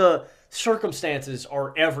again, the circumstances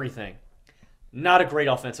are everything. Not a great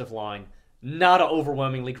offensive line. Not an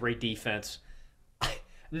overwhelmingly great defense.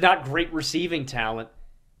 Not great receiving talent.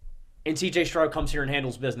 and C.J. Stroud comes here and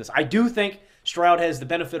handles business. I do think Stroud has the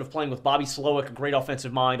benefit of playing with Bobby Slowick, a great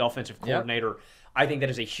offensive mind, offensive coordinator. Yep. I think that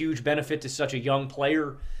is a huge benefit to such a young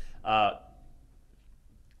player. But,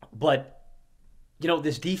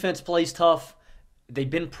 this defense plays tough. They've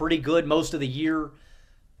been pretty good most of the year.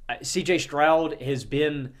 C.J. Stroud has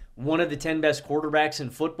been one of the 10 best quarterbacks in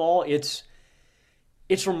football. It's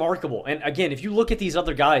remarkable. And, again, if you look at these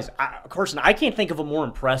other guys, Carson, I can't think of a more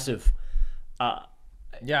impressive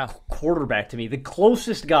quarterback to me. The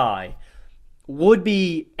closest guy would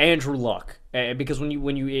be Andrew Luck, because when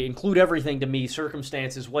you include everything to me,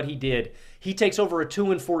 circumstances, what he did, he takes over a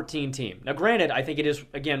 2-14 team. Now, granted, I think it is,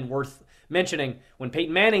 again, worth mentioning, when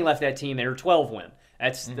Peyton Manning left that team, they were 12-win.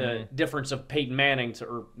 That's the difference of Peyton Manning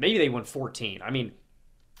or maybe they went 14. I mean,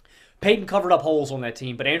 Peyton covered up holes on that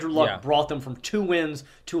team, but Andrew Luck brought them from 2 wins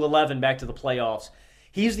to 11 back to the playoffs.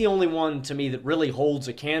 He's the only one to me that really holds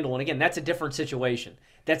a candle. And again, that's a different situation.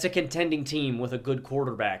 That's a contending team with a good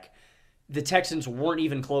quarterback. The Texans weren't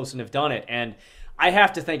even close and have done it. And I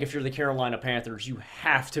have to think if you're the Carolina Panthers, you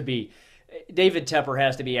have to be. David Tepper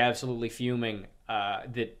has to be absolutely fuming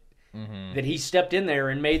that he stepped in there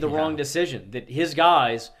and made the wrong decision, that his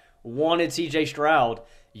guys wanted C.J. Stroud.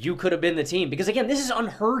 You could have been the team. Because, again, this is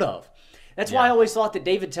unheard of. That's why I always thought that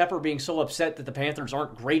David Tepper being so upset that the Panthers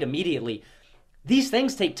aren't great immediately. These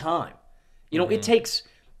things take time. It takes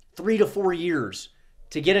 3 to 4 years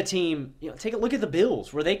to get a team. Take a look at the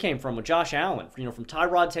Bills, where they came from with Josh Allen. From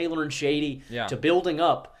Tyrod Taylor and Shady to building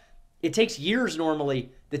up. It takes years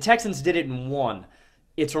normally. The Texans did it in 1.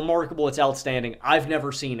 It's remarkable. It's outstanding. I've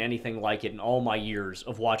never seen anything like it in all my years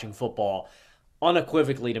of watching football.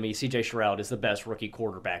 Unequivocally, to me, C.J. Stroud is the best rookie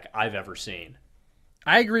quarterback I've ever seen.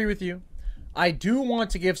 I agree with you. I do want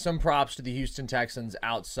to give some props to the Houston Texans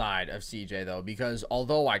outside of CJ, though, because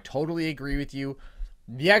although I totally agree with you,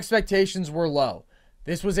 the expectations were low.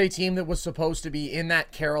 This was a team that was supposed to be in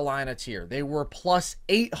that Carolina tier. They were plus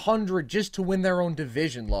 800 just to win their own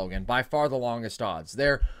division, Logan, by far the longest odds.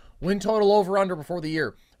 Their win total over-under before the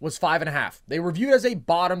year was 5.5. They were viewed as a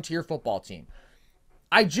bottom-tier football team.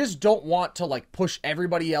 I just don't want to push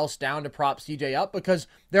everybody else down to prop CJ up, because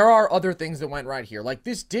there are other things that went right here.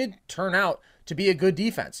 This did turn out to be a good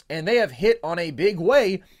defense, and they have hit on a big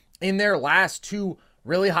way in their last 2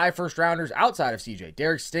 really high first rounders outside of CJ.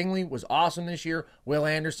 Derek Stingley was awesome this year. Will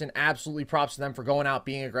Anderson, absolutely props to them for going out,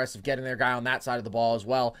 being aggressive, getting their guy on that side of the ball as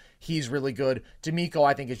well. He's really good. D'Amico,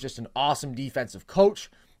 I think, is just an awesome defensive coach.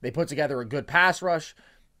 They put together a good pass rush.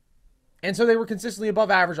 And so they were consistently above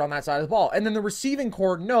average on that side of the ball. And then the receiving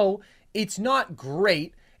core, no, it's not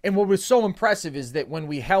great. And what was so impressive is that when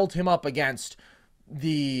we held him up against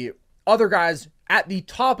the other guys at the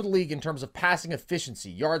top of the league in terms of passing efficiency,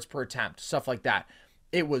 yards per attempt, stuff like that,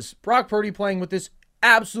 it was Brock Purdy playing with this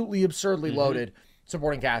absolutely absurdly loaded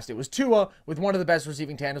supporting cast. It was Tua with one of the best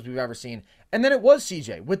receiving tandems we've ever seen. And then it was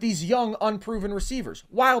CJ with these young, unproven receivers.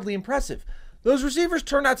 Wildly impressive. Those receivers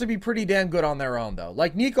turned out to be pretty damn good on their own, though.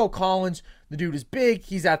 Like Nico Collins, the dude is big,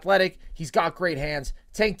 he's athletic, he's got great hands.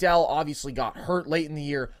 Tank Dell obviously got hurt late in the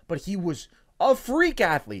year, but he was a freak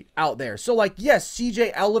athlete out there. So, yes,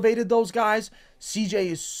 CJ elevated those guys.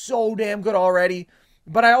 CJ is so damn good already.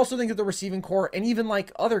 But I also think that the receiving core, and even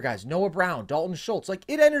other guys, Noah Brown, Dalton Schultz, it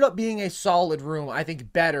ended up being a solid room, I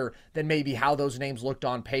think better than maybe how those names looked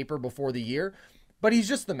on paper before the year. But he's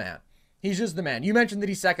just the man. He's just the man. You mentioned that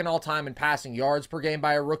he's second all-time in passing yards per game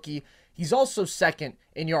by a rookie. He's also second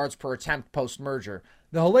in yards per attempt post-merger.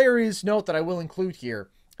 The hilarious note that I will include here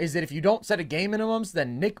is that if you don't set a game minimums,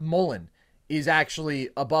 then Nick Mullen is actually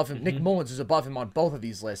above him. Nick Mullins is above him on both of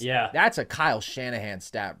these lists. Yeah. That's a Kyle Shanahan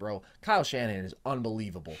stat, bro. Kyle Shanahan is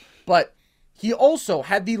unbelievable. But he also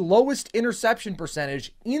had the lowest interception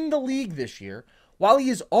percentage in the league this year, while he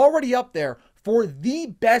is already up there for the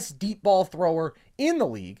best deep ball thrower in the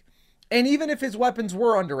league. And even if his weapons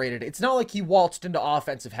were underrated, it's not like he waltzed into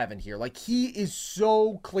offensive heaven here. He is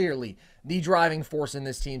so clearly the driving force in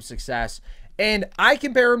this team's success. And I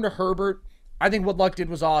compare him to Herbert. I think what Luck did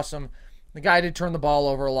was awesome. The guy did turn the ball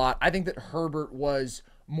over a lot. I think that Herbert was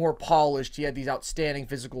more polished. He had these outstanding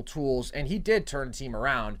physical tools, and he did turn the team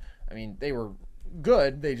around. I mean, they were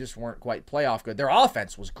good. They just weren't quite playoff good. Their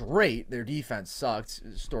offense was great. Their defense sucked.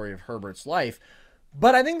 It's the story of Herbert's life.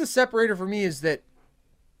 But I think the separator for me is that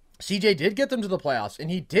CJ did get them to the playoffs, and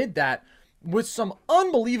he did that with some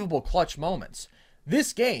unbelievable clutch moments.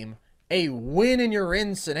 This game, a win and you're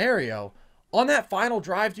in scenario, on that final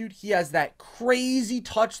drive, dude, he has that crazy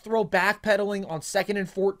touch throw backpedaling on 2nd and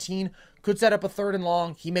 14, could set up a 3rd and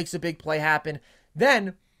long. He makes a big play happen.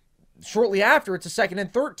 Then, shortly after, it's a 2nd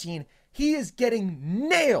and 13. He is getting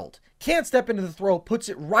nailed can't step into the throw, puts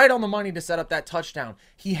it right on the money to set up that touchdown.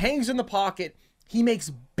 He hangs in the pocket. He makes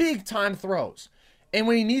big-time throws. And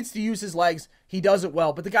when he needs to use his legs, he does it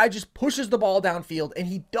well. But the guy just pushes the ball downfield, and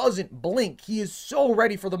he doesn't blink. He is so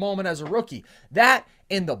ready for the moment as a rookie. That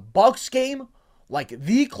in the Bucs game, like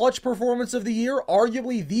the clutch performance of the year,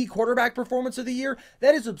 arguably the quarterback performance of the year,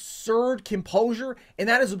 that is absurd composure, and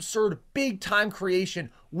that is absurd big-time creation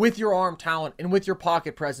with your arm talent and with your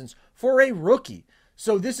pocket presence for a rookie.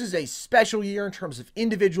 So this is a special year in terms of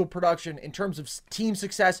individual production, in terms of team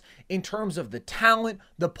success, in terms of the talent,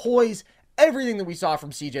 the poise. Everything that we saw from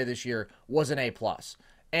CJ this year was an A+.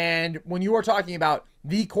 And when you are talking about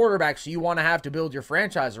the quarterbacks you want to have to build your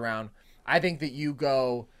franchise around, I think that you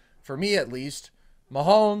go, for me at least,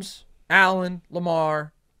 Mahomes, Allen,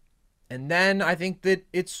 Lamar, and then I think that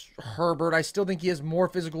it's Herbert. I still think he has more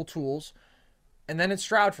physical tools. And then it's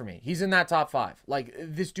Stroud for me. He's in that top 5. Like,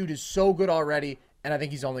 this dude is so good already, and I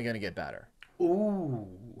think he's only going to get better. Ooh.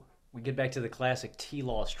 We get back to the classic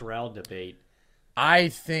T-Law Stroud debate. I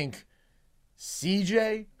think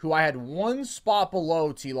CJ, who I had one spot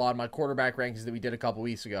below T-Law in my quarterback rankings that we did a couple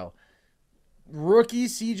weeks ago, rookie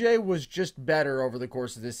CJ was just better over the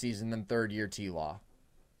course of this season than third-year T-Law.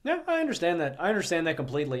 Yeah, I understand that. I understand that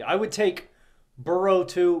completely. I would take Burrow,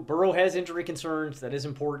 too. Burrow has injury concerns. That is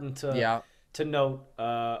important to note.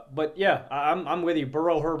 But, yeah, I'm with you.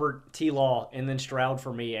 Burrow, Herbert, T-Law, and then Stroud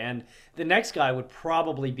for me. And the next guy would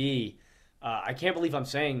probably be I can't believe I'm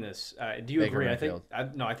saying this. Do you Baker agree? Mayfield.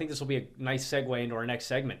 I think this will be a nice segue into our next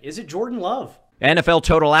segment. Is it Jordan Love? NFL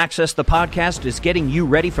Total Access, the podcast, is getting you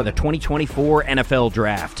ready for the 2024 NFL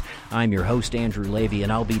Draft. I'm your host, Andrew Levy,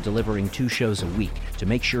 and I'll be delivering 2 shows a week to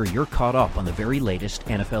make sure you're caught up on the very latest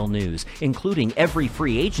NFL news, including every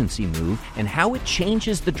free agency move and how it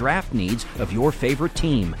changes the draft needs of your favorite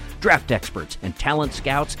team. Draft experts and talent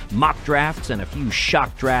scouts, mock drafts, and a few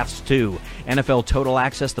shock drafts, too. NFL Total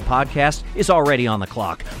Access, the podcast, is already on the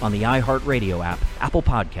clock on the iHeartRadio app, Apple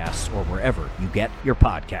Podcasts, or wherever you get your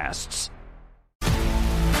podcasts.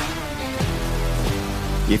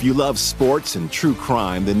 If you love sports and true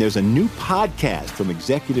crime, then there's a new podcast from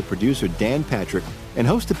executive producer Dan Patrick and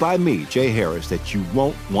hosted by me, Jay Harris, that you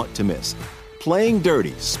won't want to miss. Playing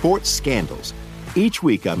Dirty: Sports Scandals. Each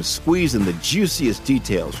week, I'm squeezing the juiciest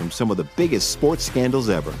details from some of the biggest sports scandals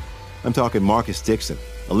ever. I'm talking Marcus Dixon,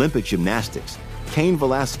 Olympic gymnastics, Cain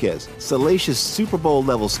Velasquez, salacious Super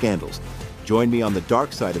Bowl-level scandals. Join me on the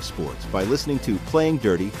dark side of sports by listening to Playing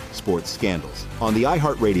Dirty: Sports Scandals on the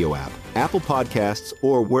iHeartRadio app, Apple Podcasts,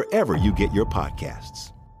 or wherever you get your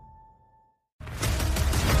podcasts.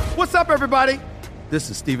 What's up, everybody? This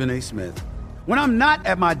is Stephen A. Smith. When I'm not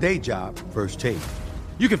at my day job, First Take,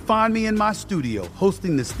 you can find me in my studio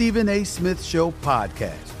hosting the Stephen A. Smith Show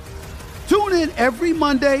podcast. Tune in every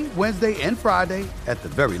Monday, Wednesday, and Friday, at the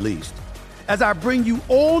very least, as I bring you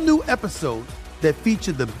all new episodes that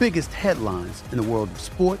feature the biggest headlines in the world of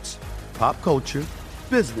sports, pop culture,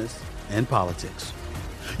 business, and politics.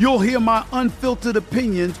 You'll hear my unfiltered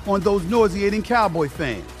opinions on those nauseating Cowboy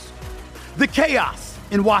fans, the chaos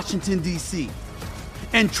in Washington, D.C.,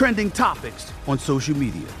 and trending topics on social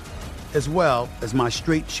media, as well as my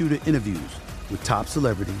straight-shooter interviews with top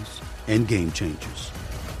celebrities and game changers.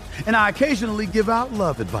 And I occasionally give out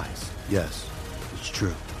love advice. Yes, it's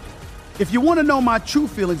true. If you want to know my true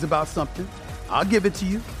feelings about something, I'll give it to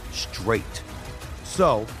you straight.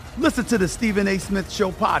 So, listen to the Stephen A. Smith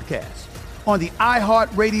Show podcast on the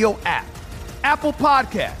iHeartRadio app, Apple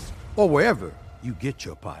Podcasts, or wherever you get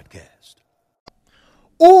your podcast.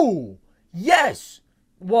 Ooh, yes.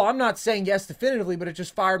 Well, I'm not saying yes definitively, but it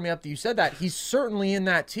just fired me up that you said that. He's certainly in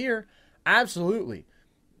that tier. Absolutely.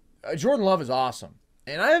 Jordan Love is awesome.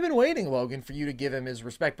 And I have been waiting, Logan, for you to give him his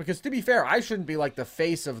respect. Because to be fair, I shouldn't be like the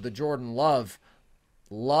face of the Jordan Love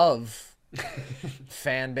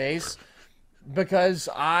fan base, because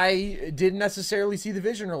I didn't necessarily see the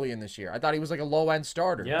vision early in this year. I thought he was like a low-end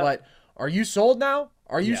starter. Yep. But are you sold now?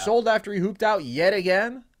 Are you sold after he hooped out yet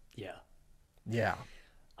again? Yeah. Yeah.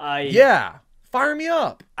 Yeah. Fire me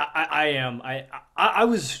up. I am. I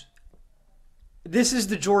was... This is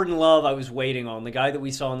the Jordan Love I was waiting on, the guy that we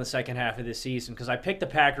saw in the second half of this season, because I picked the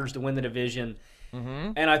Packers to win the division,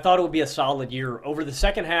 and I thought it would be a solid year. Over the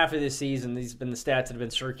second half of this season, these have been the stats that have been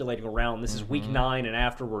circulating around. This is week 9 and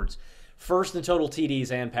afterwards. First in total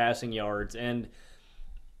TDs and passing yards, and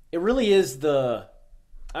it really is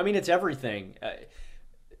it's everything.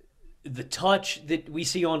 The touch that we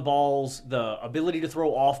see on balls, the ability to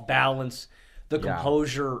throw off balance, the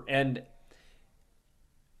composure, and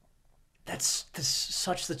that's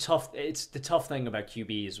such the tough. It's the tough thing about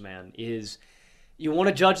QBs, man, is you want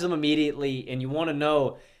to judge them immediately, and you want to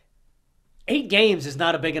know 8 games is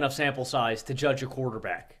not a big enough sample size to judge a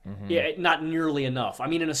quarterback. Yeah, not nearly enough. I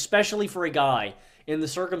mean, and especially for a guy in the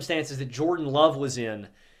circumstances that Jordan Love was in,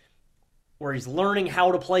 where he's learning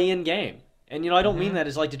how to play in game. And, I don't mean that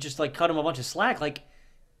as like to just like cut him a bunch of slack. Like,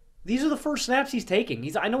 these are the first snaps he's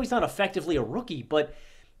taking. I know he's not effectively a rookie, but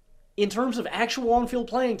in terms of actual on-field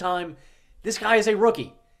playing time, this guy is a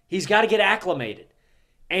rookie. He's got to get acclimated.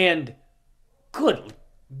 And good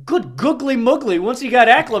googly muggly, once he got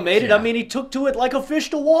acclimated, I mean, he took to it like a fish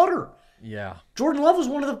to water. Yeah. Jordan Love was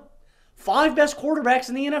one of the 5 best quarterbacks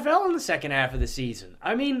in the NFL in the second half of the season.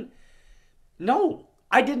 I mean, no,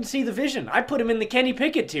 I didn't see the vision. I put him in the Kenny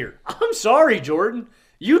Pickett tier. I'm sorry, Jordan.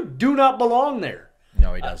 You do not belong there.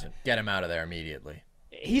 No, he doesn't. Get him out of there immediately.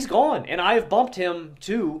 He's gone, and I have bumped him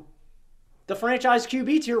to the franchise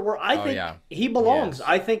QB tier where I think he belongs. Yes.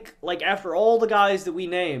 I think, like, after all the guys that we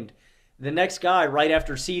named, the next guy right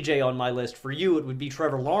after CJ on my list, for you it would be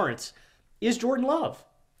Trevor Lawrence, is Jordan Love.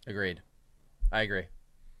 Agreed. I agree.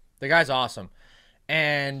 The guy's awesome.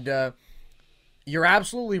 And you're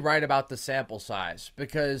absolutely right about the sample size,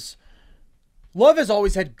 because Love has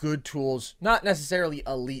always had good tools, not necessarily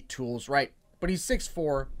elite tools, right? But he's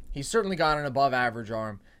 6'4". He's certainly got an above-average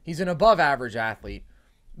arm. He's an above-average athlete.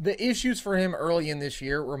 The issues for him early in this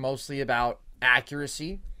year were mostly about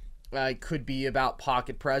accuracy. It could be about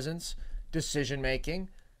pocket presence, decision-making,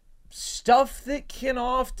 stuff that can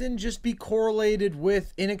often just be correlated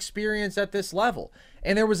with inexperience at this level.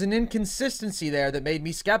 And there was an inconsistency there that made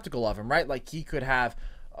me skeptical of him, right? Like, he could have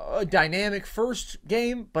a dynamic first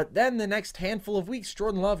game, but then the next handful of weeks,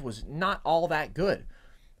 Jordan Love was not all that good.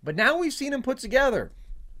 But now we've seen him put together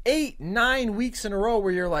 8-9 weeks in a row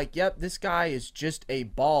where you're like, yep, this guy is just a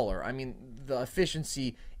baller. I mean, the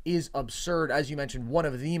efficiency is absurd. As you mentioned, one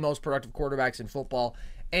of the most productive quarterbacks in football.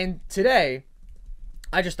 And today,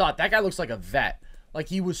 I just thought that guy looks like a vet. Like,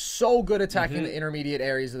 he was so good attacking the intermediate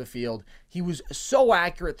areas of the field. He was so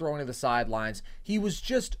accurate throwing to the sidelines. He was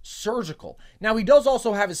just surgical. Now, he does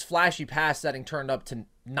also have his flashy pass setting turned up to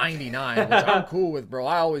 99, which I'm cool with, bro.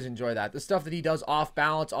 I always enjoy that. The stuff that he does off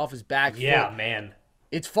balance, off his back foot. Yeah, man.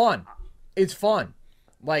 It's fun. It's fun.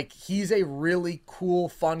 Like, he's a really cool,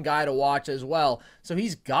 fun guy to watch as well. So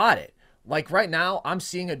he's got it. Like, right now, I'm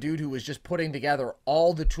seeing a dude who is just putting together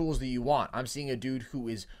all the tools that you want. I'm seeing a dude who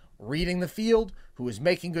is reading the field, who is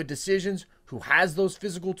making good decisions, who has those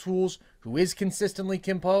physical tools, who is consistently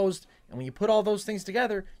composed. And when you put all those things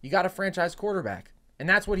together, you got a franchise quarterback. And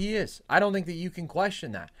that's what he is. I don't think that you can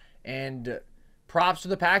question that. And props to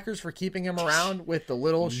the Packers for keeping him around with the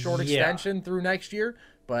little short extension through next year.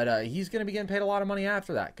 But he's going to be getting paid a lot of money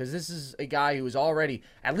after that, because this is a guy who is already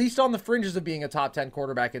at least on the fringes of being a top 10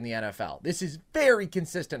 quarterback in the NFL. This is very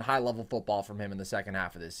consistent high-level football from him in the second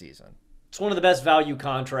half of this season. It's one of the best value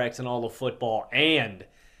contracts in all of football. And,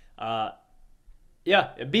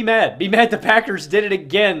 be mad. Be mad the Packers did it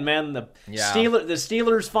again, man. The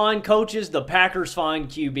Steelers find coaches, the Packers find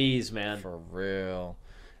QBs, man. For real.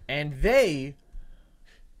 And they,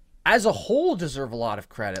 as a whole, deserve a lot of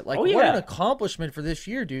credit. Like, what an accomplishment for this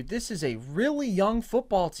year, dude. This is a really young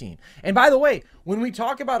football team. And by the way, when we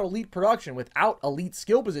talk about elite production without elite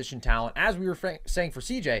skill position talent, as we were saying for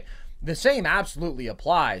CJ, the same absolutely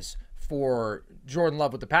applies for Jordan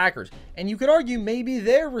Love with the Packers. And you could argue maybe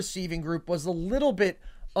their receiving group was a little bit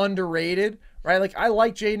underrated, right? Like, I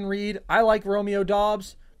like Jaden Reed. I like Romeo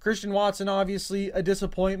Doubs. Christian Watson, obviously, a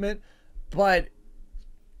disappointment. But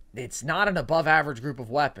it's not an above-average group of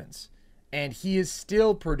weapons. And he is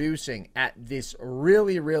still producing at this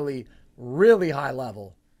really, really, really high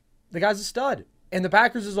level. The guy's a stud. And the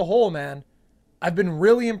Packers as a whole, man, I've been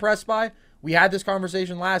really impressed by. We had this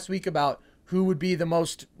conversation last week about who would be the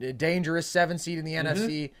most dangerous 7 seed in the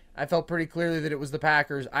NFC. I felt pretty clearly that it was the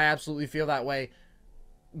Packers. I absolutely feel that way.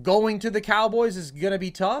 Going to the Cowboys is going to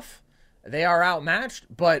be tough. They are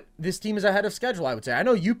outmatched, but this team is ahead of schedule, I would say. I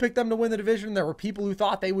know you picked them to win the division. There were people who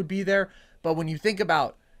thought they would be there, but when you think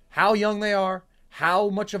about how young they are, how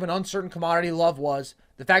much of an uncertain commodity Love was,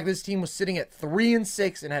 the fact that this team was sitting at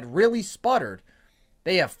 3-6 and had really sputtered,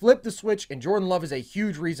 they have flipped the switch, and Jordan Love is a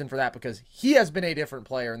huge reason for that, because he has been a different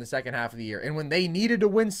player in the second half of the year. And when they needed to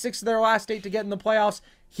win 6 of their last 8 to get in the playoffs,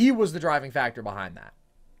 he was the driving factor behind that.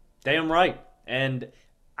 Damn right. And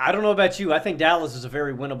I don't know about you. I think Dallas is a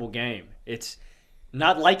very winnable game. It's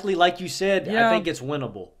not likely, like you said. Yeah. I think it's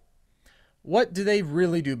winnable. What do they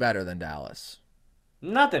really do better than Dallas?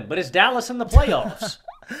 Nothing, but it's Dallas in the playoffs.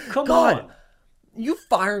 Come on. You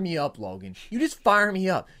fire me up, Logan. You just fire me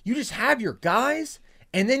up. You just have your guys,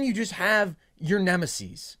 and then you just have your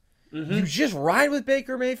nemesis. You just ride with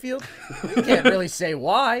Baker Mayfield. You can't really say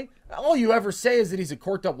why. All you ever say is that he's a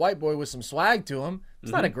corked up white boy with some swag to him.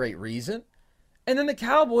 It's not a great reason. And then the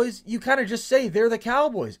Cowboys, you kind of just say they're the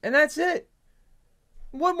Cowboys, and that's it.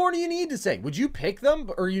 What more do you need to say? Would you pick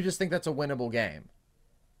them, or you just think that's a winnable game?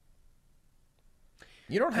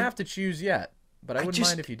 You don't have to choose yet, but I wouldn't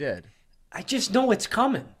mind if you did. I just know it's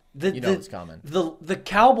coming. It's coming. The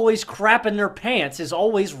Cowboys crapping their pants is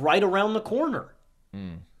always right around the corner.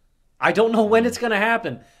 I don't know when it's going to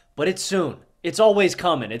happen, but it's soon. It's always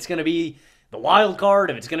coming. It's going to be the wild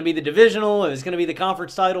card, if it's going to be the divisional, if it's going to be the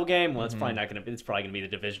conference title game. Well, it's probably not going to. It's probably going to be the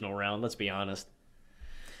divisional round. Let's be honest.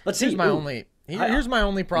 Let's see. Here's my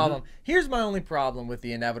only problem. Here's my only problem with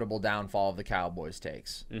the inevitable downfall of the Cowboys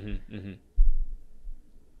takes.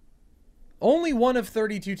 Only one of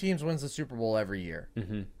 32 teams wins the Super Bowl every year.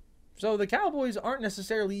 So the Cowboys aren't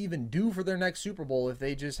necessarily even due for their next Super Bowl if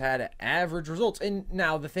they just had average results. And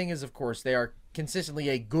now the thing is, of course, they are consistently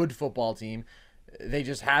a good football team. They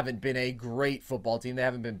just haven't been a great football team. They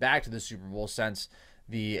haven't been back to the Super Bowl since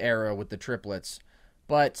the era with the triplets.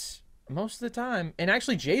 But most of the time, and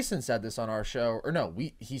actually Jason said this on our show, or no,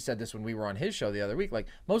 he said this when we were on his show the other week. Like,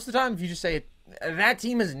 most of the time, if you just say that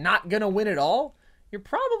team is not going to win it all, you're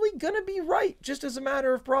probably going to be right, just as a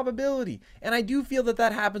matter of probability. And I do feel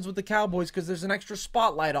that happens with the Cowboys because there's an extra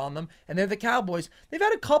spotlight on them, and they're the Cowboys. They've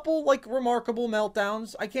had a couple, remarkable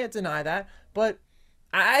meltdowns. I can't deny that. But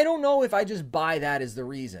I don't know if I just buy that as the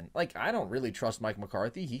reason. I don't really trust Mike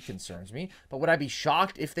McCarthy. He concerns me. But would I be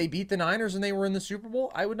shocked if they beat the Niners and they were in the Super Bowl?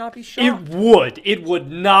 I would not be shocked. It would. It would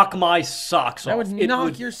knock my socks off. That would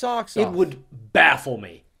knock your socks off. It would baffle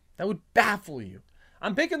me. That would baffle you.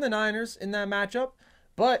 I'm picking the Niners in that matchup,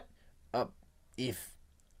 but if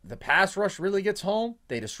the pass rush really gets home,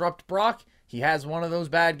 they disrupt Brock, he has one of those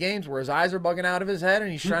bad games where his eyes are bugging out of his head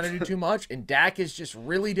and he's trying to do too much, and Dak is just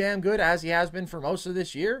really damn good, as he has been for most of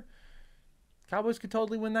this year, Cowboys could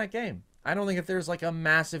totally win that game. I don't think if there's a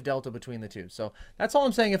massive delta between the two. So that's all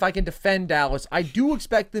I'm saying. If I can defend Dallas, I do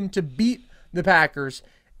expect them to beat the Packers.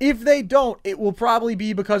 If they don't, it will probably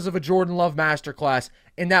be because of a Jordan Love masterclass,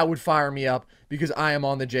 and that would fire me up because I am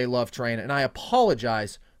on the J Love train, and I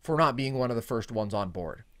apologize for not being one of the first ones on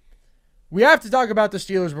board. We have to talk about the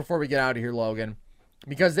Steelers before we get out of here, Logan,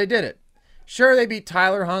 because they did it. Sure, they beat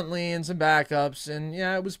Tyler Huntley and some backups, and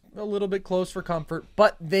yeah, it was a little bit close for comfort,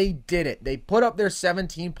 but they did it. They put up their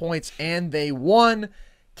 17 points, and they won.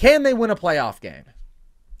 Can they win a playoff game?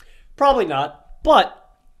 Probably not, but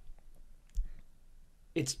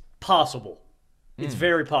it's possible. It's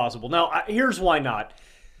very possible. Now, here's why not.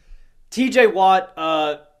 T.J. Watt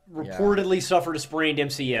reportedly suffered a sprained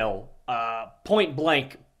MCL. Point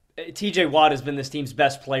blank, T.J. Watt has been this team's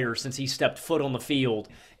best player since he stepped foot on the field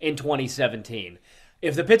in 2017.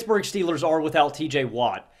 If the Pittsburgh Steelers are without T.J.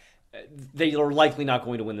 Watt, they are likely not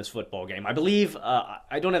going to win this football game. I believe,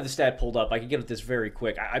 I don't have the stat pulled up. I can get at this very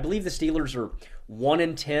quick. I believe the Steelers are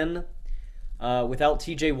 1-10 without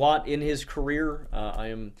T.J. Watt in his career. I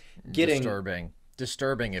am getting...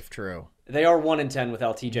 Disturbing if true. They are 1-10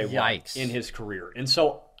 without T.J. Watt in his career. And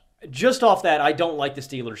so, just off that, I don't like the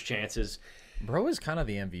Steelers' chances. Bro is kind of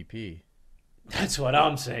the MVP. That's what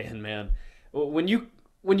I'm saying, man. When you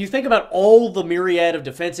think about all the myriad of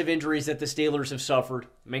defensive injuries that the Steelers have suffered,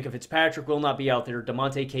 Minkah Fitzpatrick will not be out there.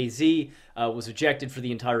 DeMonte KZ was ejected for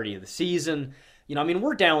the entirety of the season.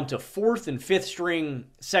 We're down to 4th and 5th string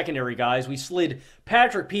secondary guys. We slid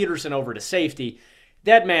Patrick Peterson over to safety.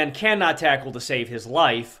 That man cannot tackle to save his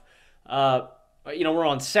life. We're on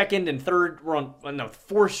 2nd and 3rd. We're on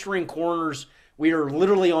 4th string corners. We are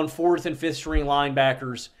literally on 4th and 5th string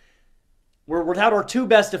linebackers. We're without our 2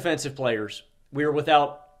 best defensive players. We are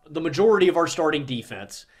without the majority of our starting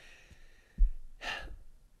defense.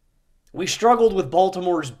 We struggled with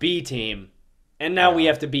Baltimore's B team, and now we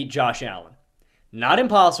have to beat Josh Allen. Not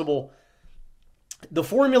impossible. The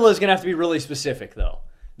formula is going to have to be really specific, though.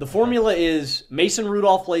 The formula is Mason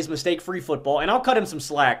Rudolph plays mistake-free football, and I'll cut him some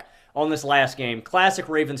slack on this last game. Classic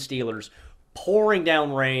Ravens Steelers, pouring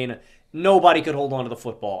down rain. Nobody could hold on to the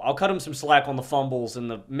football. I'll cut him some slack on the fumbles and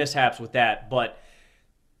the mishaps with that, but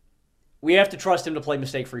we have to trust him to play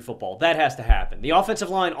mistake-free football. That has to happen. The offensive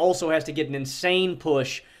line also has to get an insane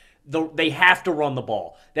push. They have to run the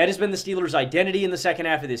ball. That has been the Steelers' identity in the second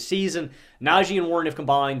half of this season. Najee and Warren have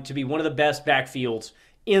combined to be one of the best backfields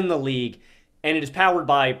in the league. And it is powered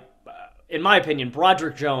by, in my opinion,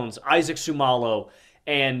 Broderick Jones, Isaac Sumalo,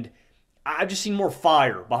 and I've just seen more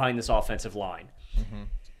fire behind this offensive line. Mm-hmm.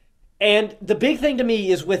 And the big thing to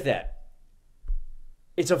me is with that,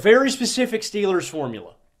 it's a very specific Steelers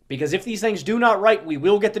formula. Because if these things do not right, we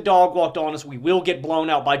will get the dog walked on us. We will get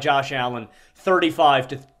blown out by Josh Allen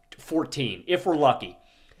 35-14, if we're lucky.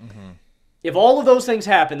 Mm-hmm. If all of those things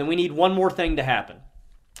happen, then we need one more thing to happen.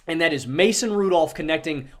 and that is Mason Rudolph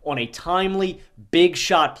connecting on a timely big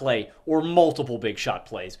shot play or multiple big shot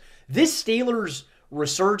plays. This Steelers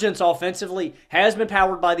resurgence offensively has been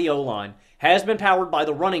powered by the O-line, has been powered by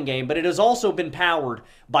the running game, but it has also been powered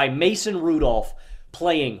by Mason Rudolph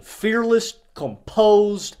playing fearless,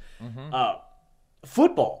 composed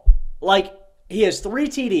football. Like, he has 3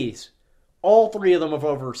 TDs, all 3 of them of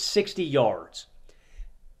over 60 yards.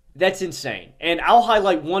 That's insane. And I'll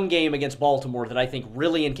highlight one game against Baltimore that I think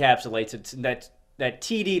really encapsulates it, that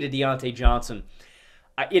TD to Deontay Johnson.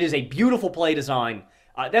 It is a beautiful play design.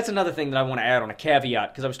 That's another thing that I want to add on a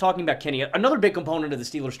caveat, because I was talking about Kenny. Another big component of the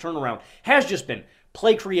Steelers' turnaround has just been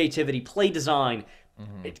play creativity, play design.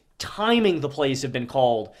 Timing the plays have been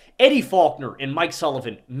called. Eddie Faulkner and Mike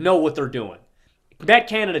Sullivan know what they're doing. Matt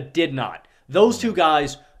Canada did not. Those 2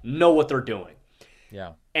 guys know what they're doing.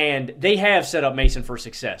 Yeah. And they have set up Mason for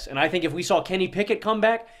success. And I think if we saw Kenny Pickett come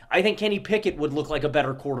back, I think Kenny Pickett would look like a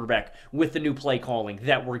better quarterback with the new play calling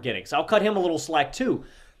that we're getting. So I'll cut him a little slack too.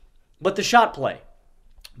 But the shot play,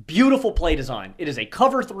 beautiful play design. It is a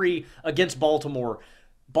cover 3 against Baltimore.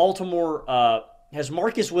 Baltimore has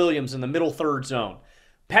Marcus Williams in the middle third zone.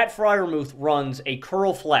 Pat Freiermuth runs a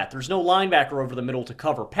curl flat. There's no linebacker over the middle to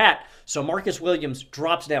cover Pat, so Marcus Williams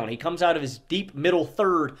drops down. He comes out of his deep middle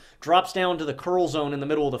third, drops down to the curl zone in the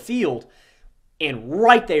middle of the field, and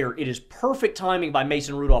right there, it is perfect timing by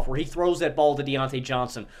Mason Rudolph where he throws that ball to Deontay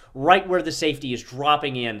Johnson right where the safety is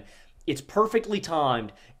dropping in. It's perfectly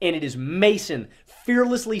timed, and it is Mason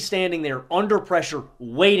fearlessly standing there under pressure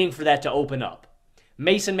waiting for that to open up.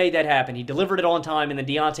 Mason made that happen. He delivered it on time, and then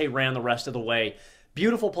Deontay ran the rest of the way.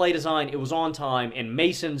 Beautiful play design. It was on time, and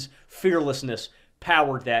Mason's fearlessness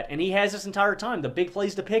powered that. And he has this entire time. The big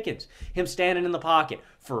plays to Pickens. Him standing in the pocket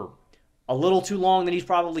for a little too long than he's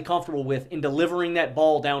probably comfortable with in delivering that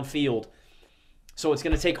ball downfield. So it's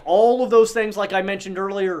going to take all of those things like I mentioned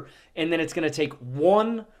earlier, and then it's going to take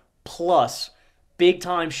 1+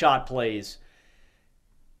 big-time shot plays.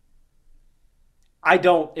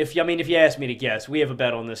 If you ask me to guess, we have a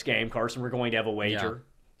bet on this game, Carson. We're going to have a wager. Yeah.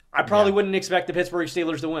 I probably wouldn't expect the Pittsburgh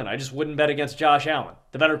Steelers to win. I just wouldn't bet against Josh Allen.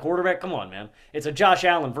 The better quarterback? Come on, man. It's a Josh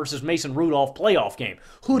Allen versus Mason Rudolph playoff game.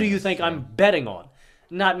 Who do you think I'm betting on?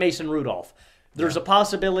 Not Mason Rudolph. There's a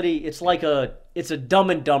possibility. It's a Dumb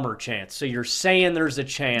and Dumber chance. So you're saying there's a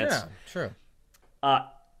chance. Yeah, true.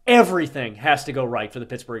 Everything has to go right for the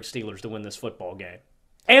Pittsburgh Steelers to win this football game.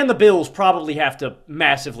 And the Bills probably have to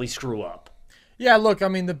massively screw up. Yeah, look, I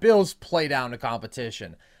mean, the Bills play down to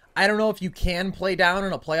competition. I don't know if you can play down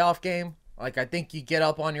in a playoff game. Like, I think you get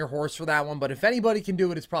up on your horse for that one. But if anybody can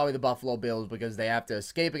do it, it's probably the Buffalo Bills because they have to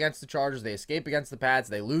escape against the Chargers. They escape against the Pats.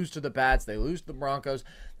 They lose to the Pats. They lose to the Broncos.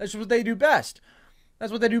 That's what they do best.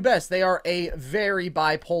 They are a very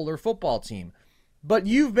bipolar football team. But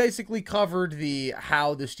you've basically covered the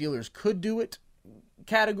how the Steelers could do it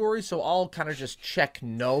category. So I'll kind of just check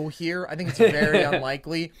no here. I think it's very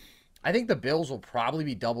unlikely. I think the Bills will probably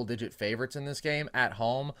be double-digit favorites in this game at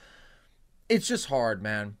home. It's just hard,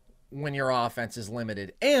 man, when your offense is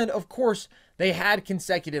limited. And, of course, they had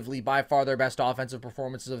consecutively by far their best offensive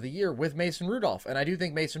performances of the year with Mason Rudolph. And I do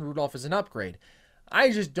think Mason Rudolph is an upgrade. I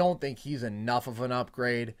just don't think he's enough of an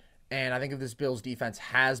upgrade. And I think if this Bills defense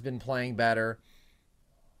has been playing better.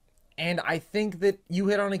 And I think that you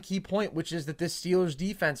hit on a key point, which is that this Steelers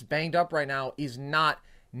defense banged up right now is not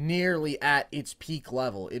nearly at its peak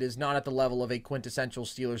level. It is not at the level of a quintessential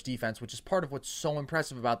Steelers defense, which is part of what's so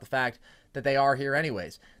impressive about the fact that they are here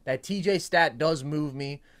anyways. That TJ stat does move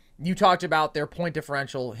me. You talked about their point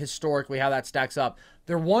differential historically, how that stacks up.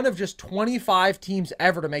 They're one of just 25 teams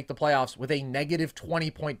ever to make the playoffs with a negative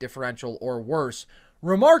 20-point differential or worse.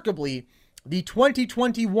 Remarkably, the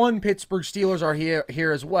 2021 Pittsburgh Steelers are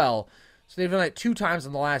here as well. So they've done it 2 times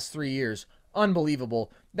in the last 3 years.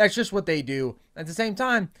 Unbelievable. That's just what they do. At the same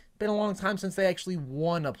time, been a long time since they actually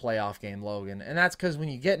won a playoff game, Logan. And that's because when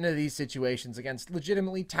you get into these situations against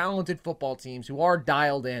legitimately talented football teams who are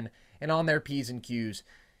dialed in and on their P's and Q's,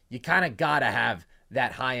 you kind of got to have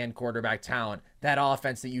that high-end quarterback talent, that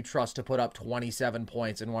offense that you trust to put up 27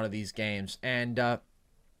 points in one of these games. And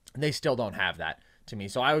they still don't have that to me.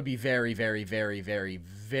 So I would be very, very, very, very,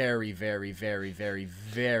 very, very, very, very,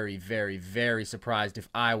 very, very, very surprised if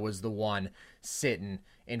I was the one sitting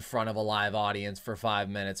in front of a live audience for 5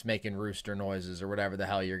 minutes making rooster noises or whatever the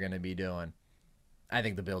hell you're going to be doing. I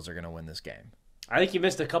think the Bills are going to win this game. I think you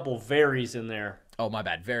missed a couple varies in there. Oh, my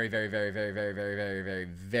bad. Very, very, very, very, very, very, very, very,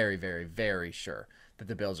 very, very, very sure that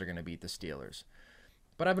the Bills are going to beat the Steelers.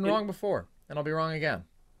 But I've been wrong before, and I'll be wrong again.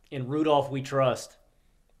 In Rudolph, we trust.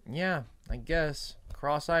 Yeah, I guess.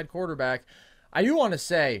 Cross-eyed quarterback. I do want to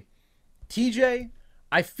say, TJ,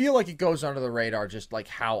 I feel like it goes under the radar just like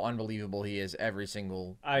how unbelievable he is every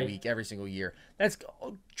single week, every single year. That's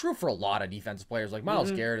true for a lot of defensive players like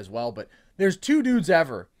Myles Garrett as well, but there's 2 dudes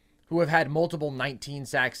ever who have had multiple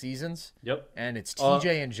 19-sack seasons. Yep. And it's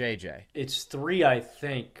TJ and JJ. It's 3, I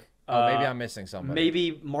think. Oh, maybe I'm missing somebody.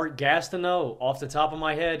 Maybe Mark Gastineau. Off the top of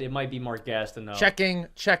my head, it might be Mark Gastineau.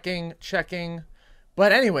 Checking.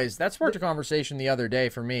 But anyways, that sparked a conversation the other day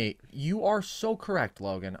for me. You are so correct,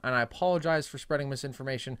 Logan, and I apologize for spreading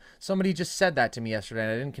misinformation. Somebody just said that to me yesterday,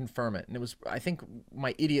 and I didn't confirm it. And it was, I think,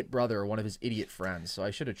 my idiot brother or one of his idiot friends, so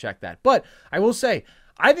I should have checked that. But I will say,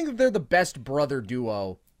 I think that they're the best brother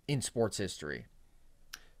duo in sports history.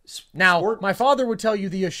 Now, my father would tell you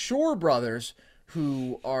the Ashore brothers,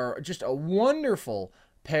 who are just a wonderful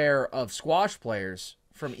pair of squash players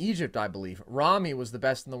from Egypt, I believe. Rami was the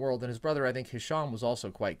best in the world, and his brother, I think Hisham, was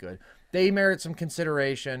also quite good. They merit some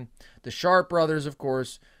consideration. The Sharp brothers, of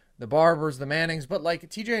course, the Barbers, the Mannings, but like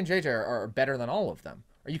TJ and JJ are better than all of them.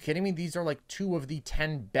 Are you kidding me? These are like 2 of the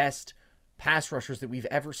 10 best pass rushers that we've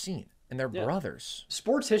ever seen, and they're brothers.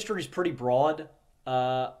 Sports history is pretty broad.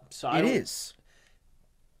 So it is.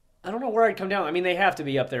 I don't know where I'd come down. I mean, they have to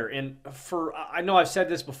be up there. And I know I've said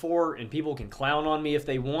this before, and people can clown on me if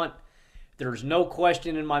they want. There's no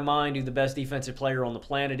question in my mind who the best defensive player on the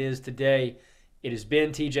planet is today. It has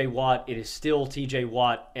been T.J. Watt. It is still T.J.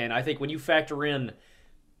 Watt. And I think when you factor in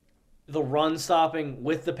the run stopping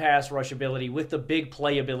with the pass rush ability, with the big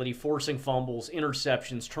play ability, forcing fumbles,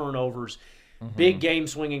 interceptions, turnovers, big game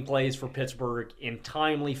swinging plays for Pittsburgh in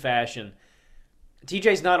timely fashion,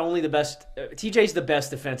 TJ's not only the best, TJ's the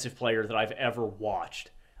best defensive player that I've ever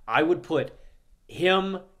watched. I would put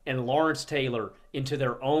him and Lawrence Taylor into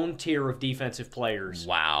their own tier of defensive players.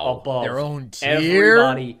 Wow. Above their own tier?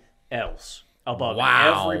 everybody else. Above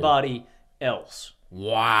everybody else.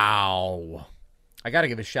 Wow. I got to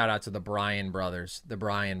give a shout out to the Bryan brothers, the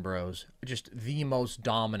Bryan bros. Just the most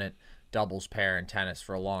dominant doubles pair in tennis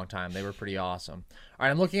for a long time. They were pretty awesome. All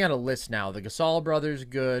right, I'm looking at a list now. The Gasol brothers,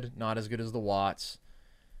 good. Not as good as the Watts.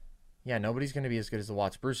 Yeah, nobody's going to be as good as the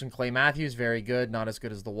Watts. Bruce and Clay Matthews, very good. Not as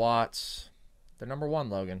good as the Watts. They're number 1,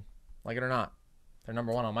 Logan. Like it or not. They're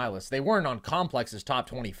number 1 on my list. They weren't on Complex's top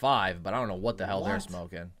 25, but I don't know what the hell they're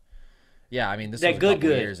smoking. Yeah, I mean, this was a couple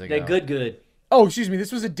years ago. They're good. Oh, excuse me.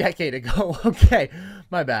 This was a decade ago. Okay.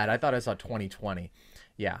 My bad. I thought I saw 2020.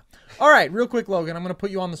 Yeah. All right. Real quick, Logan, I'm going to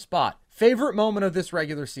put you on the spot. Favorite moment of this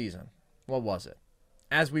regular season? What was it?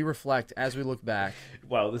 As we reflect, as we look back.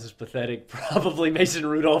 Wow, this is pathetic. Probably Mason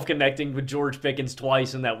Rudolph connecting with George Pickens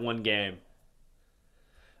twice in that one game.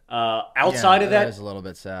 Outside of that is a little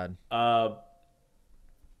bit sad. All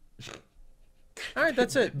right,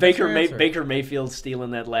 that's it. Baker Mayfield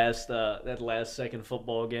stealing that last second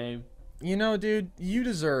football game. You know, dude, you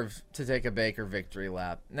deserve to take a Baker victory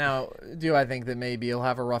lap. Now, do I think that maybe he'll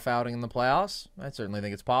have a rough outing in the playoffs? I certainly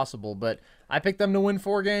think it's possible, but I picked them to win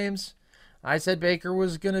 4 games. I said Baker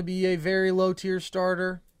was going to be a very low-tier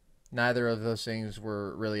starter. Neither of those things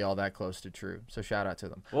were really all that close to true, so shout out to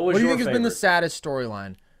them. What do you think has been the saddest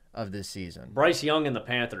storyline of this season? Bryce Young and the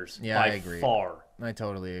Panthers. Yeah, by I agree. Far. I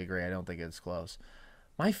totally agree. I don't think it's close.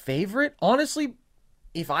 My favorite, honestly,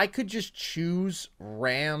 if I could just choose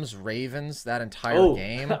Rams-Ravens that entire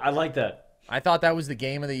game. I like that. I thought that was the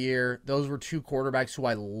game of the year. Those were 2 quarterbacks who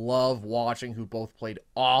I love watching, who both played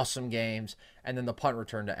awesome games. And then the punt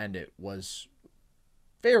return to end it was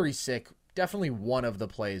very sick. Definitely one of the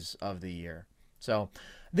plays of the year. So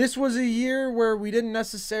this was a year where we didn't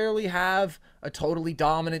necessarily have a totally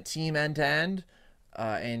dominant team end-to-end.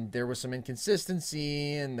 And there was some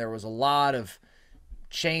inconsistency, and there was a lot of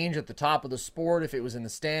change at the top of the sport, if it was in the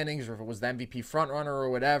standings or if it was the MVP frontrunner or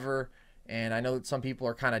whatever. And I know that some people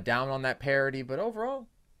are kind of down on that parity, but overall,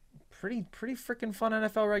 pretty freaking fun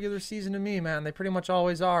NFL regular season to me, man. They pretty much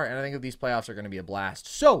always are, and I think that these playoffs are going to be a blast.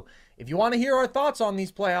 So if you want to hear our thoughts on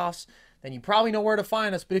these playoffs, then you probably know where to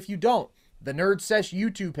find us. But if you don't, the Nerd Sesh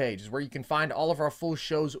YouTube page is where you can find all of our full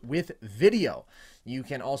shows with video. You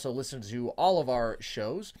can also listen to all of our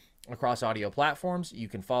shows across audio platforms. You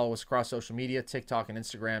can follow us across social media, TikTok and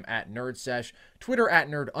Instagram at NerdSesh, Twitter at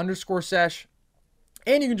Nerd_Sesh,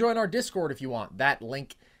 and you can join our Discord if you want. That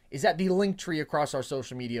link is at the link tree across our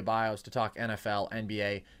social media bios to talk NFL,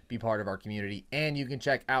 NBA, be part of our community, and you can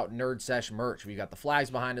check out Nerd Sesh merch. We've got the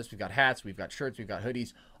flags behind us, we've got hats, we've got shirts, we've got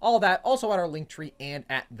hoodies, all that, also at our link tree and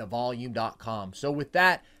at thevolume.com. So with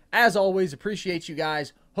that, as always, appreciate you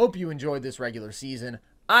guys. Hope you enjoyed this regular season.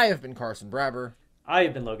 I have been Carson Breber. I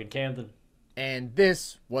have been Logan Camden. And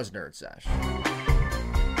this was Nerd Sesh.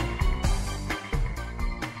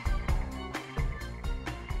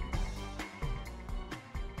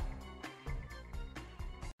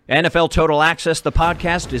 NFL Total Access, the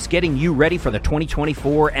podcast, is getting you ready for the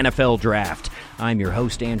 2024 NFL Draft. I'm your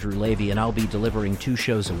host, Andrew Levy, and I'll be delivering 2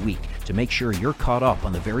 shows a week to make sure you're caught up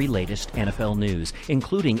on the very latest NFL news,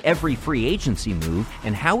 including every free agency move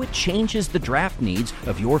and how it changes the draft needs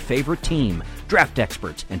of your favorite team. Draft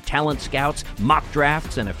experts and talent scouts, mock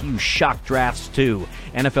drafts, and a few shock drafts, too.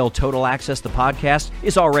 NFL Total Access, the podcast,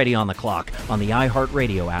 is already on the clock on the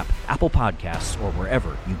iHeartRadio app, Apple Podcasts, or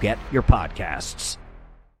wherever you get your podcasts.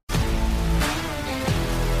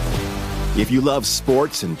 If you love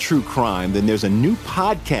sports and true crime, then there's a new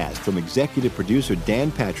podcast from executive producer Dan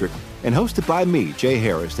Patrick and hosted by me, Jay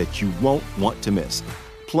Harris, that you won't want to miss.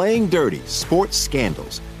 Playing Dirty: Sports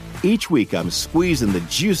Scandals. Each week, I'm squeezing the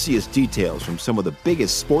juiciest details from some of the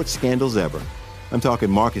biggest sports scandals ever. I'm talking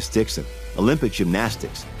Marcus Dixon, Olympic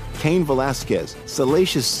gymnastics, Cain Velasquez,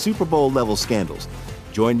 salacious Super Bowl-level scandals.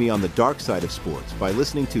 Join me on the dark side of sports by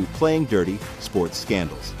listening to Playing Dirty: Sports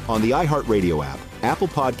Scandals on the iHeartRadio app, Apple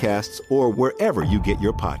Podcasts, or wherever you get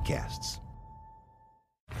your podcasts.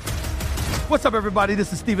 What's up, everybody?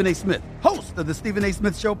 This is Stephen A. Smith, host of the Stephen A.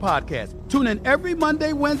 Smith Show podcast. Tune in every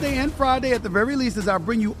Monday, Wednesday, and Friday at the very least as I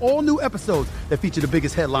bring you all new episodes that feature the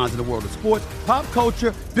biggest headlines in the world of sports, pop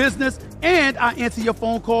culture, business, and I answer your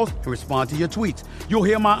phone calls and respond to your tweets. You'll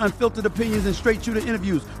hear my unfiltered opinions and straight-shooter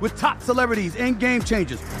interviews with top celebrities and game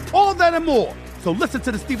changers. All that and more. So listen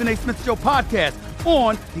to the Stephen A. Smith Show podcast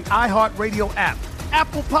on the iHeartRadio app,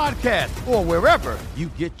 Apple Podcasts, or wherever you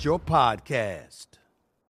get your podcast.